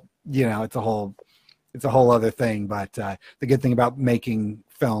sell, it's a whole other thing. But the good thing about making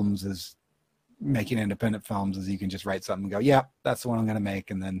films is making independent films is you can just write something and go, yeah, that's the one I'm going to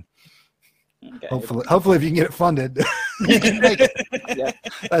make. And then okay. Hopefully if you can get it funded, you can make it. Yeah.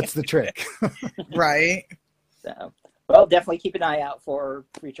 That's the trick. Right. So, well, definitely keep an eye out for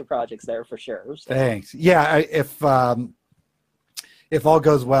future projects there for sure. So. Thanks. Yeah, if all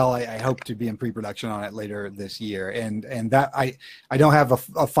goes well, I hope to be in pre-production on it later this year. And that I don't have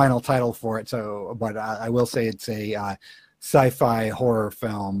a final title for it, but I will say it's a sci-fi horror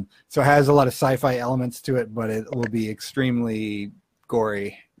film. So it has a lot of sci-fi elements to it, but it will be extremely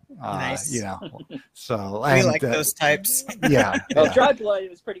gory. Nice. So we like those types. Yeah. Well, Dry Blood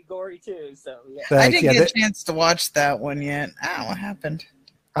was pretty gory too. So yeah. I didn't get a chance to watch that one yet. What happened?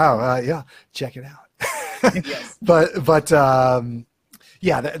 Oh, yeah, check it out. Yes. But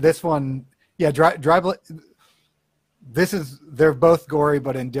yeah, this one, yeah, Dry Blood. They're both gory,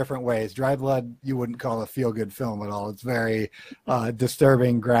 but in different ways. Dry Blood, you wouldn't call a feel-good film at all. It's very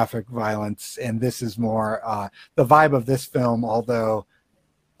disturbing, graphic violence, and this is more the vibe of this film, although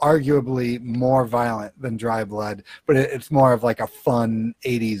arguably more violent than Dry Blood, but it's more of like a fun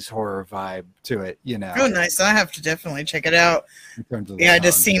 80s horror vibe to it, you know. Oh, nice. I have to definitely check it out. Yeah, I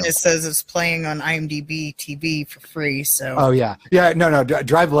just seen it says it's playing on IMDb TV for free. So. Oh yeah, yeah. No,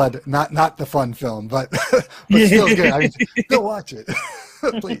 Dry Blood, not the fun film, but still good. I mean, still watch it,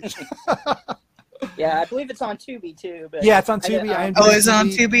 please. Yeah, I believe it's on Tubi too. But yeah, it's on Tubi. It's on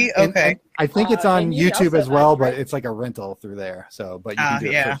Tubi. Okay. I think it's on YouTube as well, but Dread, it's like a rental through there. So, but you can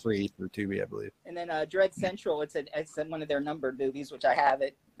do it for free through Tubi, I believe. And then Dread Central, it's one of their numbered movies, which I have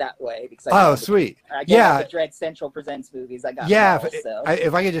it that way because sweet. The Dread Central Presents movies. I got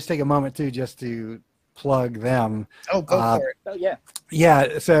if I could just take a moment too, just to plug them. Oh, go for it. Oh yeah.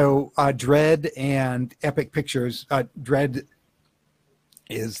 Yeah. So Dread and Epic Pictures. Dread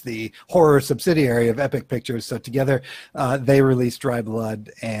is the horror subsidiary of Epic Pictures. So together they released Dry Blood,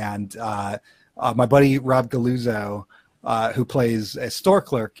 and my buddy Rob Galuzzo, who plays a store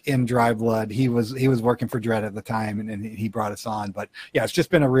clerk in Dry Blood, he was working for Dread at the time, and he brought us on. But yeah, it's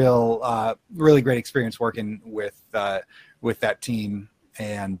just been a really great experience working with that team,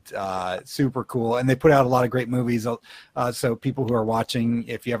 and super cool. And they put out a lot of great movies. So people who are watching,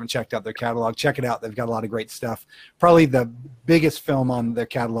 if you haven't checked out their catalog, check it out. They've got a lot of great stuff. Probably the biggest film on their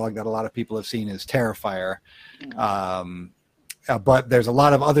catalog that a lot of people have seen is Terrifier. But there's a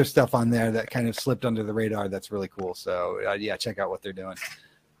lot of other stuff on there that kind of slipped under the radar that's really cool. So yeah, check out what they're doing.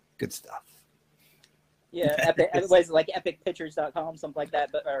 Good stuff. Yeah, it was like epicpictures.com, something like that,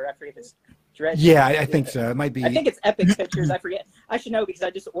 or I forget if it's Dread. Yeah, I think so. It might be. I think it's Epic Pictures. I forget. I should know because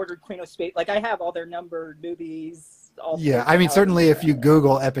I just ordered Queen of Spades. Like I have all their numbered movies. Yeah, I mean, certainly if you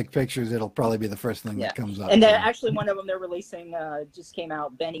Google Epic Pictures, it'll probably be the first thing that comes up. And then actually one of them they're releasing just came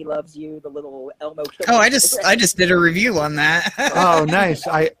out. Benny Loves You, the little Elmo killer. Oh, I just did a review on that. Oh, nice.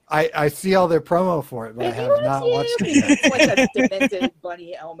 I see all their promo for it, but I have not watched it yet. It's like a demented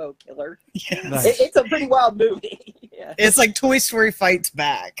bunny Elmo killer. Yes. Nice. It's a pretty wild movie. Yeah. It's like Toy Story Fights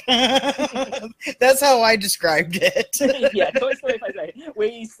Back. That's how I described it. Yeah, Toy Story Fights Back.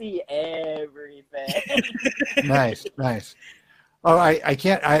 We see everything. Nice. Oh, I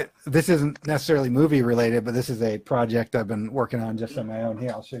can't. This isn't necessarily movie related, but this is a project I've been working on just on my own.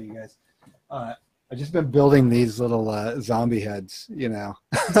 Here, I'll show you guys. I've just been building these little zombie heads, you know.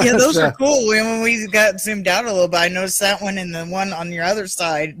 Yeah, those are cool. When we got zoomed out a little bit, I noticed that one and the one on your other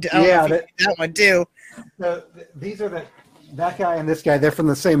side. That one too. So these are that guy and this guy. They're from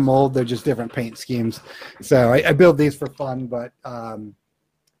the same mold. They're just different paint schemes. So I build these for fun, but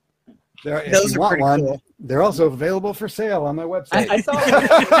those are pretty cool. They're also available for sale on my website. I saw you on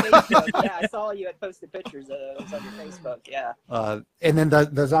Facebook. Yeah, I saw you had posted pictures of those on your Facebook. Yeah. And then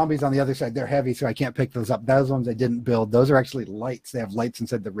the zombies on the other side, they're heavy, so I can't pick those up. Those ones I didn't build. Those are actually lights. They have lights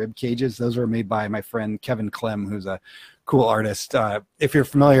inside the rib cages. Those were made by my friend Kevin Clem, who's a cool artist. If you're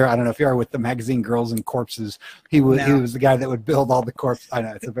familiar, I don't know if you are, with the magazine Girls and Corpses. He was the guy that would build all the corpses. I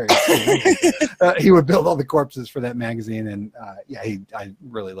know it's a very cool he would build all the corpses for that magazine, and I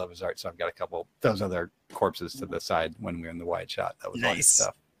really love his art. So I've got a couple those other corpses to the side when we were in the wide shot. That was nice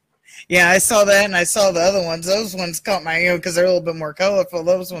stuff. Yeah, I saw that, and I saw the other ones. Those ones caught my eye because they're a little bit more colorful.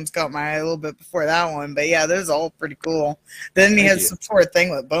 Those ones caught my eye a little bit before that one. But yeah, those are all pretty cool. Then he has some sort of thing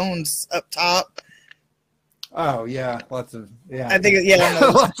with bones up top. Oh yeah, lots of I think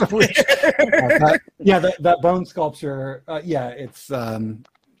lots of weird. That bone sculpture. It's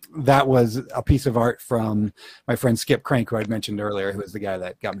that was a piece of art from my friend Skip Crank, who I'd mentioned earlier, who was the guy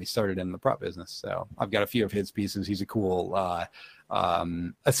that got me started in the prop business. So I've got a few of his pieces. He's a cool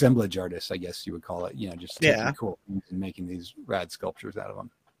assemblage artist, I guess you would call it. Just taking cool things and making these rad sculptures out of them.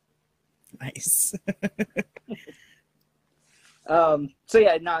 Nice. So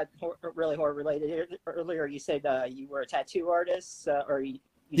yeah, not really horror related. Earlier you said you were a tattoo artist, or you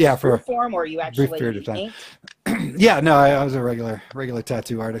for a form, or you actually brief period of time. inked? Yeah, no, I was a regular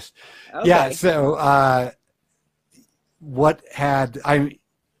tattoo artist. Okay. Yeah, so how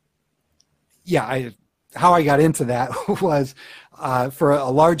I got into that was for a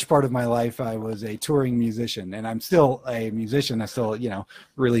large part of my life I was a touring musician, and I'm still a musician. I still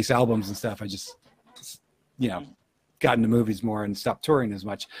release albums and stuff. I just got into movies more and stopped touring as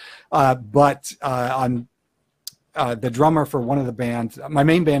much. But on the drummer for one of the bands, my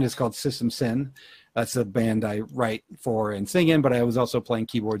main band is called System Sin. That's the band I write for and sing in, but I was also playing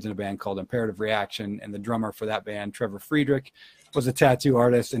keyboards in a band called Imperative Reaction, and the drummer for that band, Trevor Friedrich, was a tattoo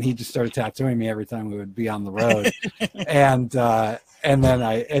artist, and he just started tattooing me every time we would be on the road. and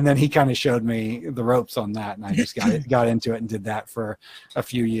then he kind of showed me the ropes on that, and I just got into it and did that for a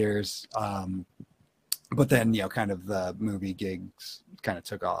few years. But then, kind of the movie gigs kind of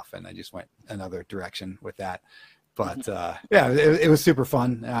took off, and I just went another direction with that. But yeah, it was super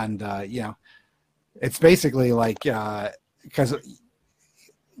fun, and you know, it's basically like because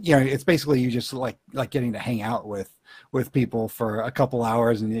you know, it's basically you just like getting to hang out with people for a couple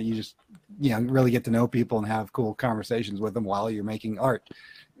hours, and you just, you know, really get to know people and have cool conversations with them while you're making art.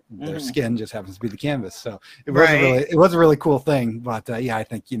 Their skin just happens to be the canvas, so it was a really cool thing. But yeah, I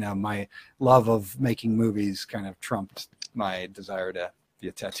think, you know, my love of making movies kind of trumped my desire to be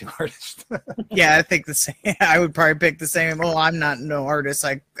a tattoo artist. Yeah, I think the same. I would probably pick the same. Well, I'm not no artist.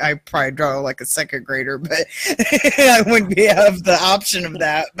 I probably draw like a second grader, but I wouldn't have the option of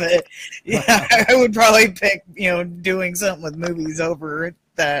that. But yeah, I would probably pick, you know, doing something with movies over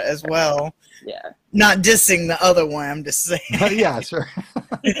that as well. Yeah. Not dissing the other one. I'm just saying. Yeah, sure.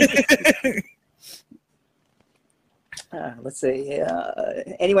 Let's see.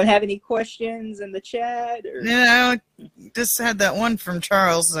 Anyone have any questions in the chat? Or? No, just had that one from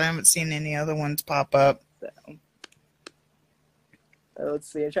Charles. I haven't seen any other ones pop up. So,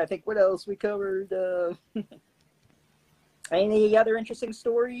 let's see. I'm trying to think what else we covered. Any other interesting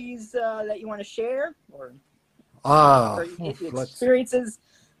stories that you want to share, or experiences?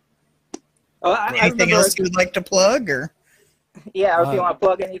 Anything else you would like to plug, or? Yeah, or if you want to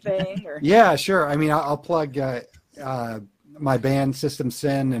plug anything, or yeah, sure. I mean, I'll plug my band System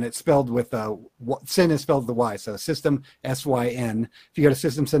Sin, and it's spelled with Sin is spelled with a Y, so System SYN. If you go to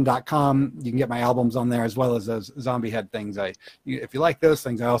systemsin.com, you can get my albums on there as well as those zombie head things. If you like those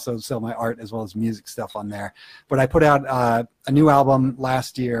things, I also sell my art as well as music stuff on there. But I put out a new album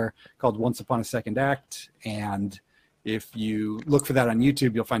last year called Once Upon a Second Act, and if you look for that on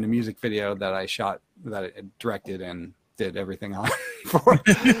YouTube, you'll find a music video that I shot, that I directed and did everything on for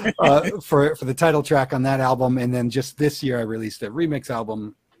the title track on that album. And then just this year I released a remix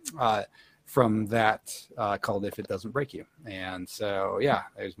album from that called If It Doesn't Break You. And so yeah,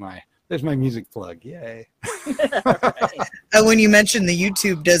 there's my music plug. Yay. When you mentioned the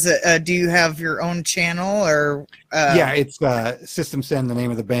YouTube, does it do you have your own channel, or yeah, it's System Sin, the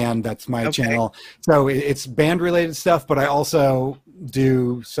name of the band. That's my channel. So it's band related stuff, but I also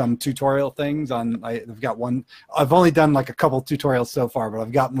do some tutorial things on. I've got one. I've only done like a couple tutorials so far, but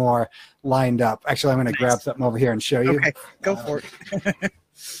I've got more lined up. Actually, I'm going to grab something over here and show you. Okay, go for it.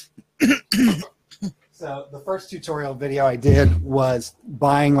 So the first tutorial video I did was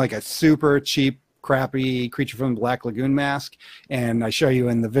buying like a super cheap, crappy Creature from the Black Lagoon mask, and I show you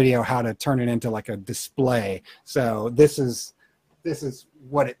in the video how to turn it into like a display. So this is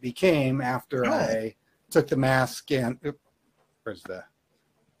what it became after I took the mask and where's the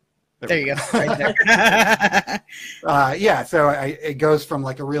there you go. Right there. yeah, so it goes from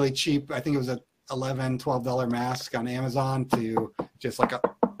like a really cheap, I think it was a $11-12 mask on Amazon, to just like a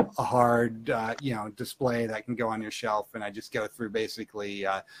hard you know, display that can go on your shelf. And I just go through basically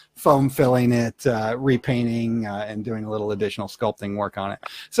foam filling it, repainting, and doing a little additional sculpting work on it.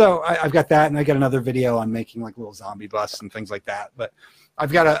 So I've got that, and I got another video on making like little zombie busts and things like that. But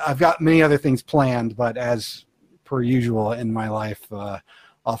I've got many other things planned, but as per usual in my life,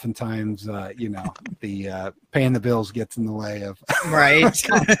 oftentimes you know, the paying the bills gets in the way of right.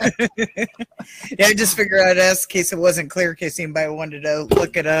 Yeah, I just figured I'd ask in case it wasn't clear, in case anybody wanted to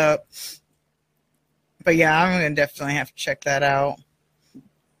look it up. But yeah, I'm gonna definitely have to check that out.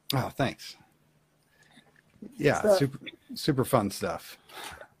 Oh, thanks. Yeah, so, super fun stuff.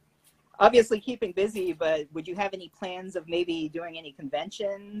 Obviously keeping busy, but would you have any plans of maybe doing any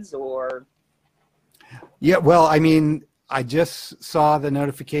conventions, or? Yeah, well, I mean, I just saw the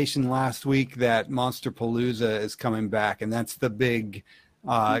notification last week that Monsterpalooza is coming back, and that's the big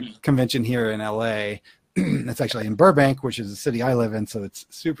convention here in LA. It's actually in Burbank, which is the city I live in, so it's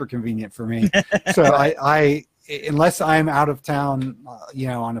super convenient for me. So I unless I'm out of town, you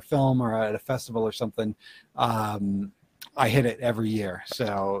know, on a film or at a festival or something, I hit it every year.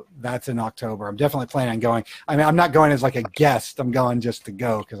 So that's in October. I'm definitely planning on going. I mean, I'm not going as like a guest. I'm going just to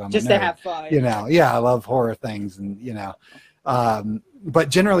go because I'm just to have fun. You know, yeah, I love horror things, and you know, but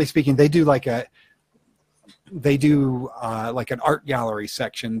generally speaking, they do like an art gallery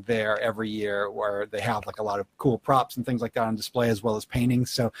section there every year where they have like a lot of cool props and things like that on display, as well as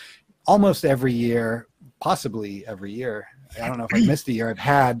paintings. So almost every year, possibly every year, I don't know if I missed a year, I've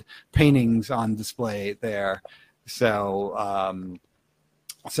had paintings on display there. So I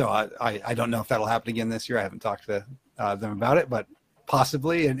don't know if that'll happen again this year. I haven't talked to them about it, but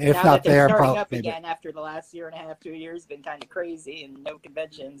possibly. And if now not, they're starting probably up again after the last year and a half, 2 years, been kind of crazy and no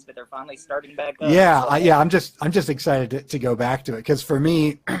conventions, but they're finally starting back up. Yeah, so. I'm just excited to go back to it, because for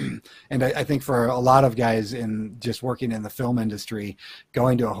me, and I think for a lot of guys in just working in the film industry,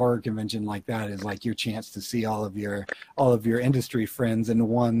 going to a horror convention like that is like your chance to see all of your industry friends in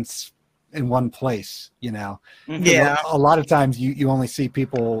one in one place, you know. Yeah. A lot of times you only see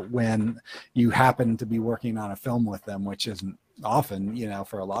people when you happen to be working on a film with them, which isn't often, you know,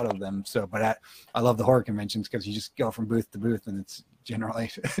 for a lot of them. So, but I love the horror conventions because you just go from booth to booth, and it's generally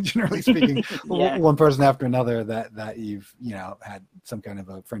speaking, Yeah. one person after another that you've, you know, had some kind of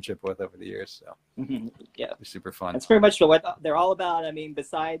a friendship with over the years. So yeah, it's super fun. That's pretty much what they're all about. I mean,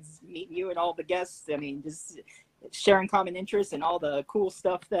 besides meeting you and all the guests, I mean, just sharing common interests and all the cool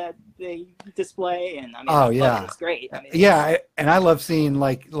stuff that they display. And I mean, it's great. I mean, and I love seeing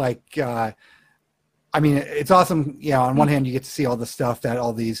I mean, it's awesome. You know, on one hand, you get to see all the stuff that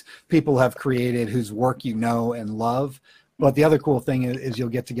all these people have created whose work you know and love. But the other cool thing is you'll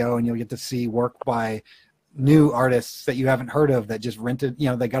get to go and you'll get to see work by new artists that you haven't heard of that just rented, you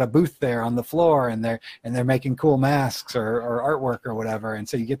know, they got a booth there on the floor and they're making cool masks or artwork or whatever. And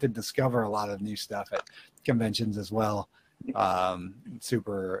so you get to discover a lot of new stuff at conventions as well.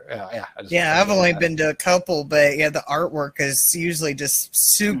 Super. I've only been to a couple, but yeah, the artwork is usually just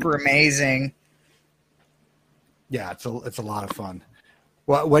super amazing. Yeah, it's a lot of fun.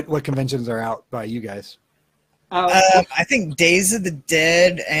 What conventions are out by you guys? I think Days of the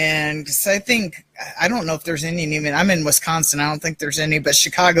Dead, and I don't know if there's any. Even I'm in Wisconsin. I don't think there's any, but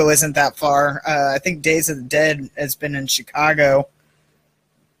Chicago isn't that far. I think Days of the Dead has been in Chicago.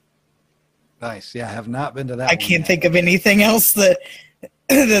 Nice. Yeah, I have not been to that. I can't think of anything else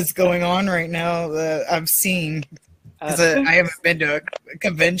that's going on right now that I've seen. I haven't been to a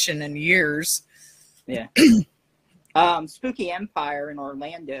convention in years. Yeah. Spooky Empire in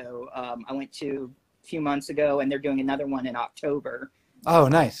Orlando. I went to a few months ago, and they're doing another one in October. Oh,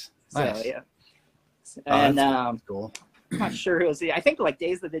 nice. So yeah. And cool. I'm not sure who else. I think like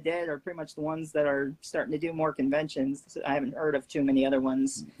Days of the Dead are pretty much the ones that are starting to do more conventions. I haven't heard of too many other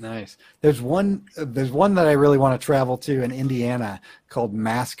ones. Nice. There's one that I really want to travel to in Indiana called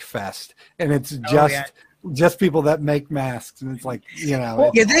Mask Fest, and it's just people that make masks, and it's like, you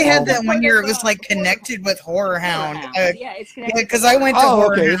know. Yeah, they had that one year. It was like connected with Horror Hound. Yeah, it's connected. Because I went to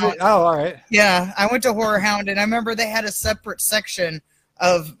Horror Hound. All right. Yeah, I went to Horror Hound, and I remember they had a separate section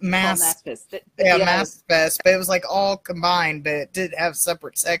of Mask Fest. Mask Fest, but it was like all combined, but it did have a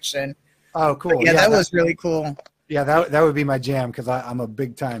separate section. Oh, cool. But that was really cool. Yeah, that would be my jam because I'm a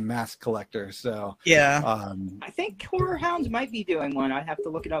big time mask collector. So yeah, I think Horror Hounds might be doing one. I'd have to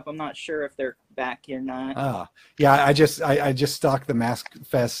look it up. I'm not sure if they're back or not. Oh, yeah. I just stalked the Mask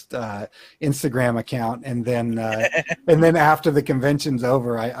Fest Instagram account, and then after the convention's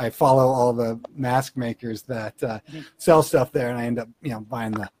over, I follow all the mask makers that sell stuff there, and I end up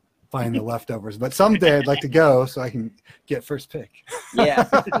buying the leftovers. But someday I'd like to go so I can get first pick. Yeah.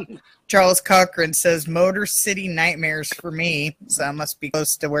 Charles Cochran says Motor City Nightmares for me, so I must be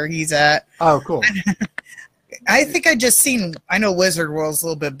close to where he's at. Oh, cool. I think I know Wizard World's a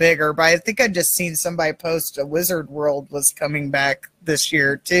little bit bigger, but I think I just seen somebody post a Wizard World was coming back this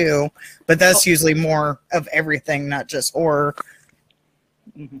year too, but that's usually more of everything, not just horror.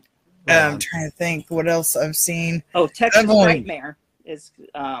 Mm-hmm. I'm trying to think what else I've seen. Oh, Texas Nightmare is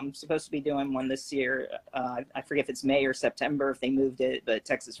supposed to be doing one this year. I forget if it's May or September if they moved it, but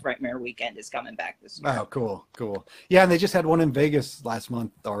Texas Frightmare Weekend is coming back this year. Oh, cool. Yeah, and they just had one in Vegas last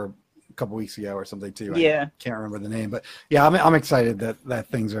month or a couple weeks ago or something too. Yeah. I can't remember the name, but yeah, I'm excited that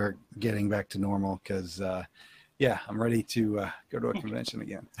things are getting back to normal because I'm ready to go to a convention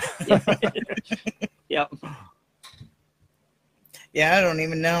again. Yep. Yeah, I don't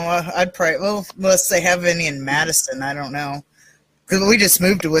even know. I'd probably, unless they have any in Madison, I don't know. Because we just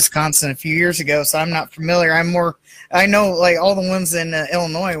moved to Wisconsin a few years ago, so I'm not familiar. I know like all the ones in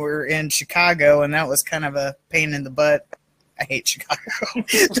Illinois were in Chicago, and that was kind of a pain in the butt. I hate Chicago.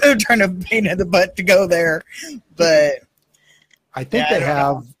 So trying to pain in the butt to go there, but I think they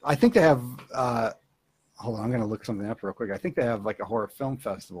have. Hold on, I'm going to look something up real quick. I think they have like a horror film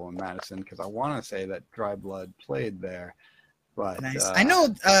festival in Madison because I want to say that Dry Blood played there. But nice. I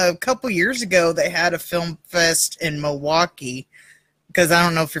know a couple years ago they had a film fest in Milwaukee. Because I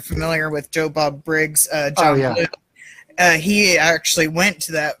don't know if you're familiar with Joe Bob Briggs. Blue. He actually went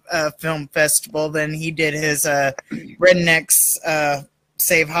to that film festival. Then he did his Rednecks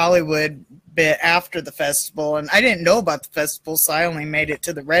Save Hollywood bit after the festival. And I didn't know about the festival, so I only made it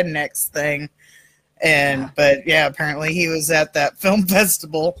to the Rednecks thing. But apparently he was at that film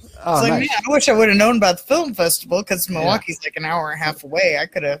festival. Oh, nice. Man, I wish I would have known about the film festival because Milwaukee's like an hour and a half away. I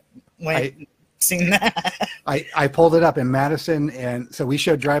could have seen that. I pulled it up in Madison, and so we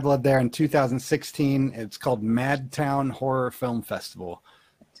showed Dry Blood there in 2016. It's called Madtown Horror Film Festival.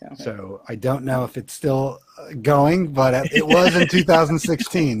 So I don't know if it's still going, but it was in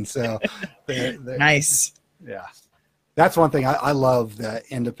 2016. So nice. Yeah, that's one thing I love, the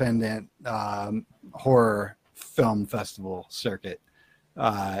independent horror film festival circuit,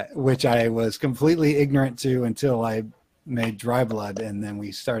 which I was completely ignorant to until I made Dry Blood, and then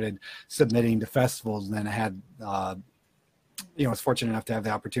we started submitting to festivals, and then I had was fortunate enough to have the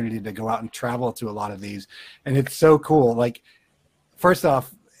opportunity to go out and travel to a lot of these, and it's so cool. Like, first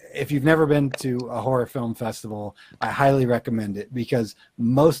off, if you've never been to a horror film festival, I highly recommend it, because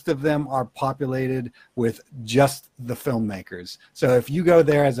most of them are populated with just the filmmakers. So if you go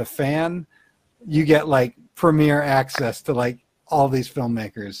there as a fan, you get like premier access to like all these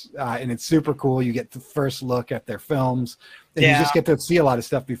filmmakers, and it's super cool. You get the first look at their films, and you just get to see a lot of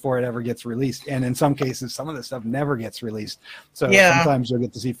stuff before it ever gets released. And in some cases, some of the stuff never gets released. So sometimes you'll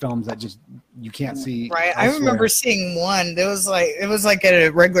get to see films that just you can't see. Right. I remember seeing one. It was like at a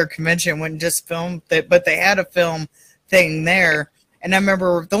regular convention when just filmed that, but they had a film thing there. And I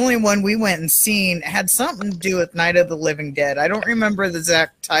remember the only one we went and seen had something to do with Night of the Living Dead. I don't remember the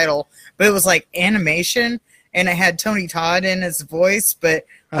exact title, but it was like animation. And it had Tony Todd in his voice, but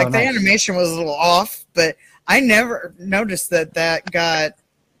like the animation was a little off. But I never noticed that got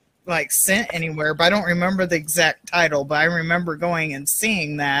like sent anywhere. But I don't remember the exact title. But I remember going and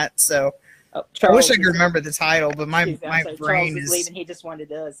seeing that. So I wish I could remember the title. But my brain is leaving. He just wanted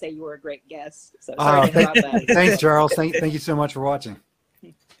to say you were a great guest. So sorry to interrupt that. Thanks, Charles. Thank you so much for watching.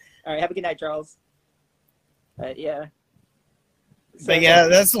 All right, have a good night, Charles. Yeah. But yeah,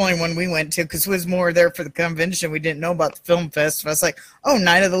 that's the only one we went to, because we was more there for the convention. We didn't know about the film fest. I was like, oh,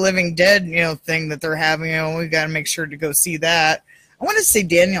 Night of the Living Dead, thing that they're having. We got to make sure to go see that. I want to say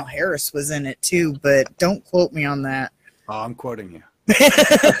Daniel Harris was in it too, but don't quote me on that. Oh, I'm quoting you.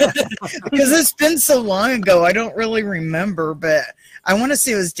 Because it's been so long ago, I don't really remember. But I want to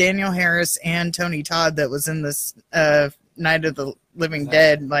say it was Daniel Harris and Tony Todd that was in this Night of the Living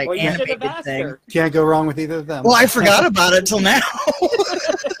Dead, like, animated thing. Her. Can't go wrong with either of them. Well, I forgot about it till now.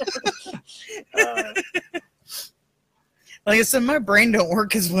 Like I said, my brain don't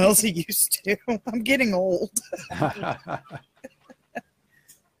work as well as it used to. I'm getting old.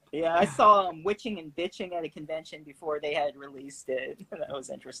 Yeah, I saw Witching and Bitching at a convention before they had released it. That was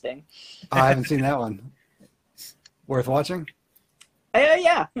interesting. I haven't seen that one. Worth watching?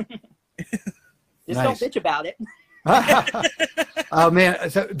 Yeah. Just don't bitch about it. Oh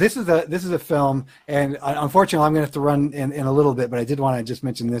man, so this is a film, and unfortunately I'm going to have to run in a little bit, but I did want to just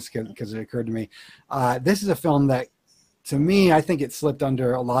mention this because it occurred to me. This is a film that, to me, I think it slipped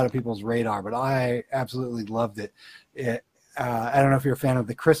under a lot of people's radar, but I absolutely loved it. I don't know if you're a fan of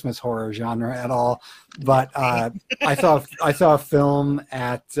the Christmas horror genre at all, but I saw a film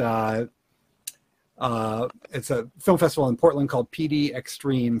at it's a film festival in Portland called PD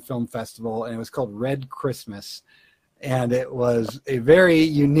Extreme Film Festival, and it was called Red Christmas. And it was a very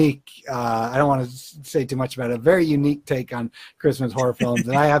unique, I don't want to say too much about it, a very unique take on Christmas horror films.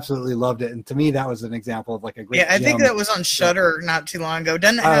 And I absolutely loved it. And to me, that was an example of like a great I think that was on Shudder not too long ago.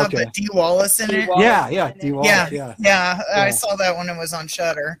 Doesn't it have Dee Wallace in it? Yeah, Dee Wallace, yeah. I saw that when it was on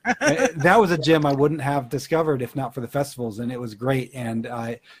Shudder. That was a gem I wouldn't have discovered if not for the festivals. And it was great. And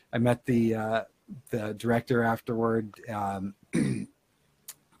I met the director afterward,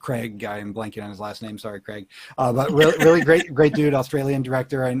 Craig, I'm blanking on his last name. Sorry, Craig. But really great dude, Australian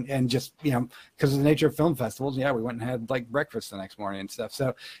director, and just, because of the nature of film festivals, we went and had like breakfast the next morning and stuff.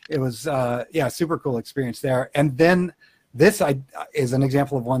 So it was, super cool experience there. And then this is an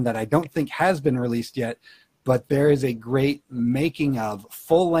example of one that I don't think has been released yet, but there is a great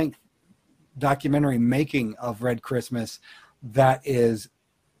full-length documentary making of Red Christmas that is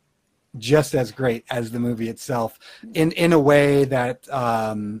just as great as the movie itself, in a way that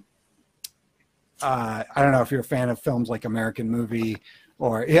I don't know if you're a fan of films like American Movie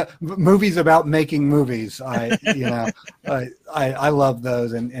or movies about making movies. I love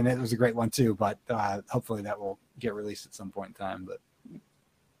those, and it was a great one too. But hopefully that will get released at some point in time. But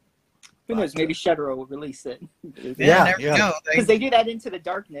who knows? Maybe Shudder will release it. Yeah. Because they do that Into the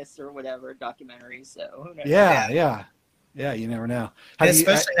Darkness or whatever documentary. So who knows? Yeah, you never know.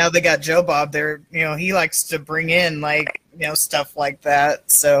 Especially now they got Joe Bob there. He likes to bring in stuff like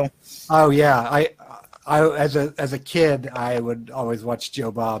that. So. Oh yeah, I as a kid I would always watch Joe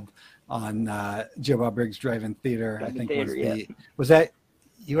Bob on Joe Bob Briggs Drive-In Theater. Was that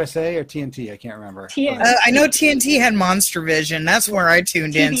USA or TNT? I can't remember. I know TNT had Monster Vision. That's where I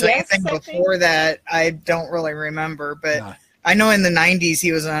tuned in. So anything before that, I don't really remember, but. I know in the 90s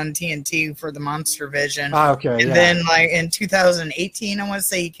he was on TNT for the Monster Vision. Okay. And then in 2018, I want to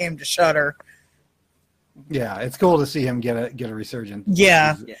say he came to Shudder. Yeah, it's cool to see him get a resurgence.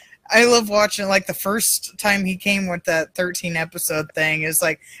 Yeah. I love watching, like, the first time he came with that 13 episode thing. Is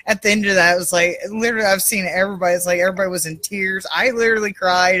like, at the end of that, it was like, literally, I've seen everybody. It's like, everybody was in tears. I literally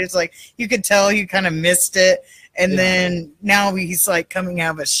cried. It's like, you could tell he kind of missed it. And then now he's, like, coming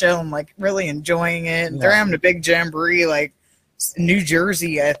out of a shell and, like, really enjoying it. And they're having a big jamboree, like, in New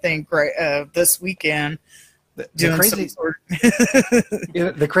Jersey, I think, right this weekend. The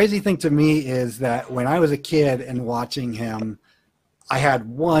crazy thing to me is that when I was a kid and watching him, I had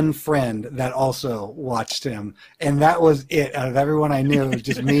one friend that also watched him, and that was it. Out of everyone I knew, it was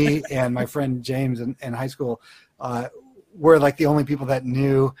just me and my friend James in high school. Were like the only people that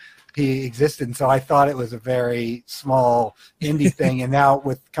knew he existed. And so I thought it was a very small indie thing. And now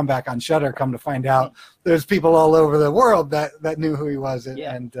with Come Back on Shudder, come to find out there's people all over the world that knew who he was.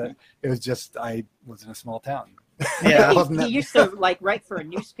 And it was just, I was in a small town. Yeah, he used to like write for a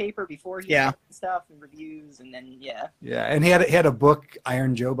newspaper before he did stuff and reviews, and then and he had a book,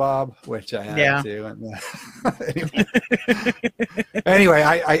 Iron Joe Bob, which I had too. And, anyway,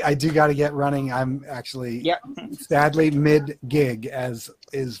 I do got to get running. I'm actually sadly mid gig, as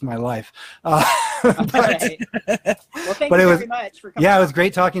is my life. Well, thank you very much for coming. Yeah, it was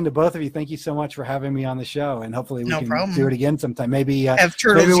great talking to both of you. Thank you so much for having me on the show, and hopefully we can do it again sometime. Maybe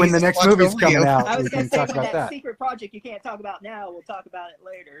when the next movie's coming out, we can talk about that. Secret project you can't talk about now. We'll talk about it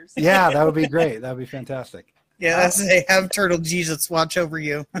later. So. Yeah, that would be great. That would be fantastic. Yeah, that's a have Turtle Jesus watch over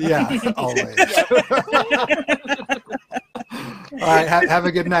you. Yeah, always. All right, have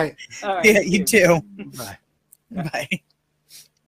a good night. All right, yeah, you too. Bye. Bye.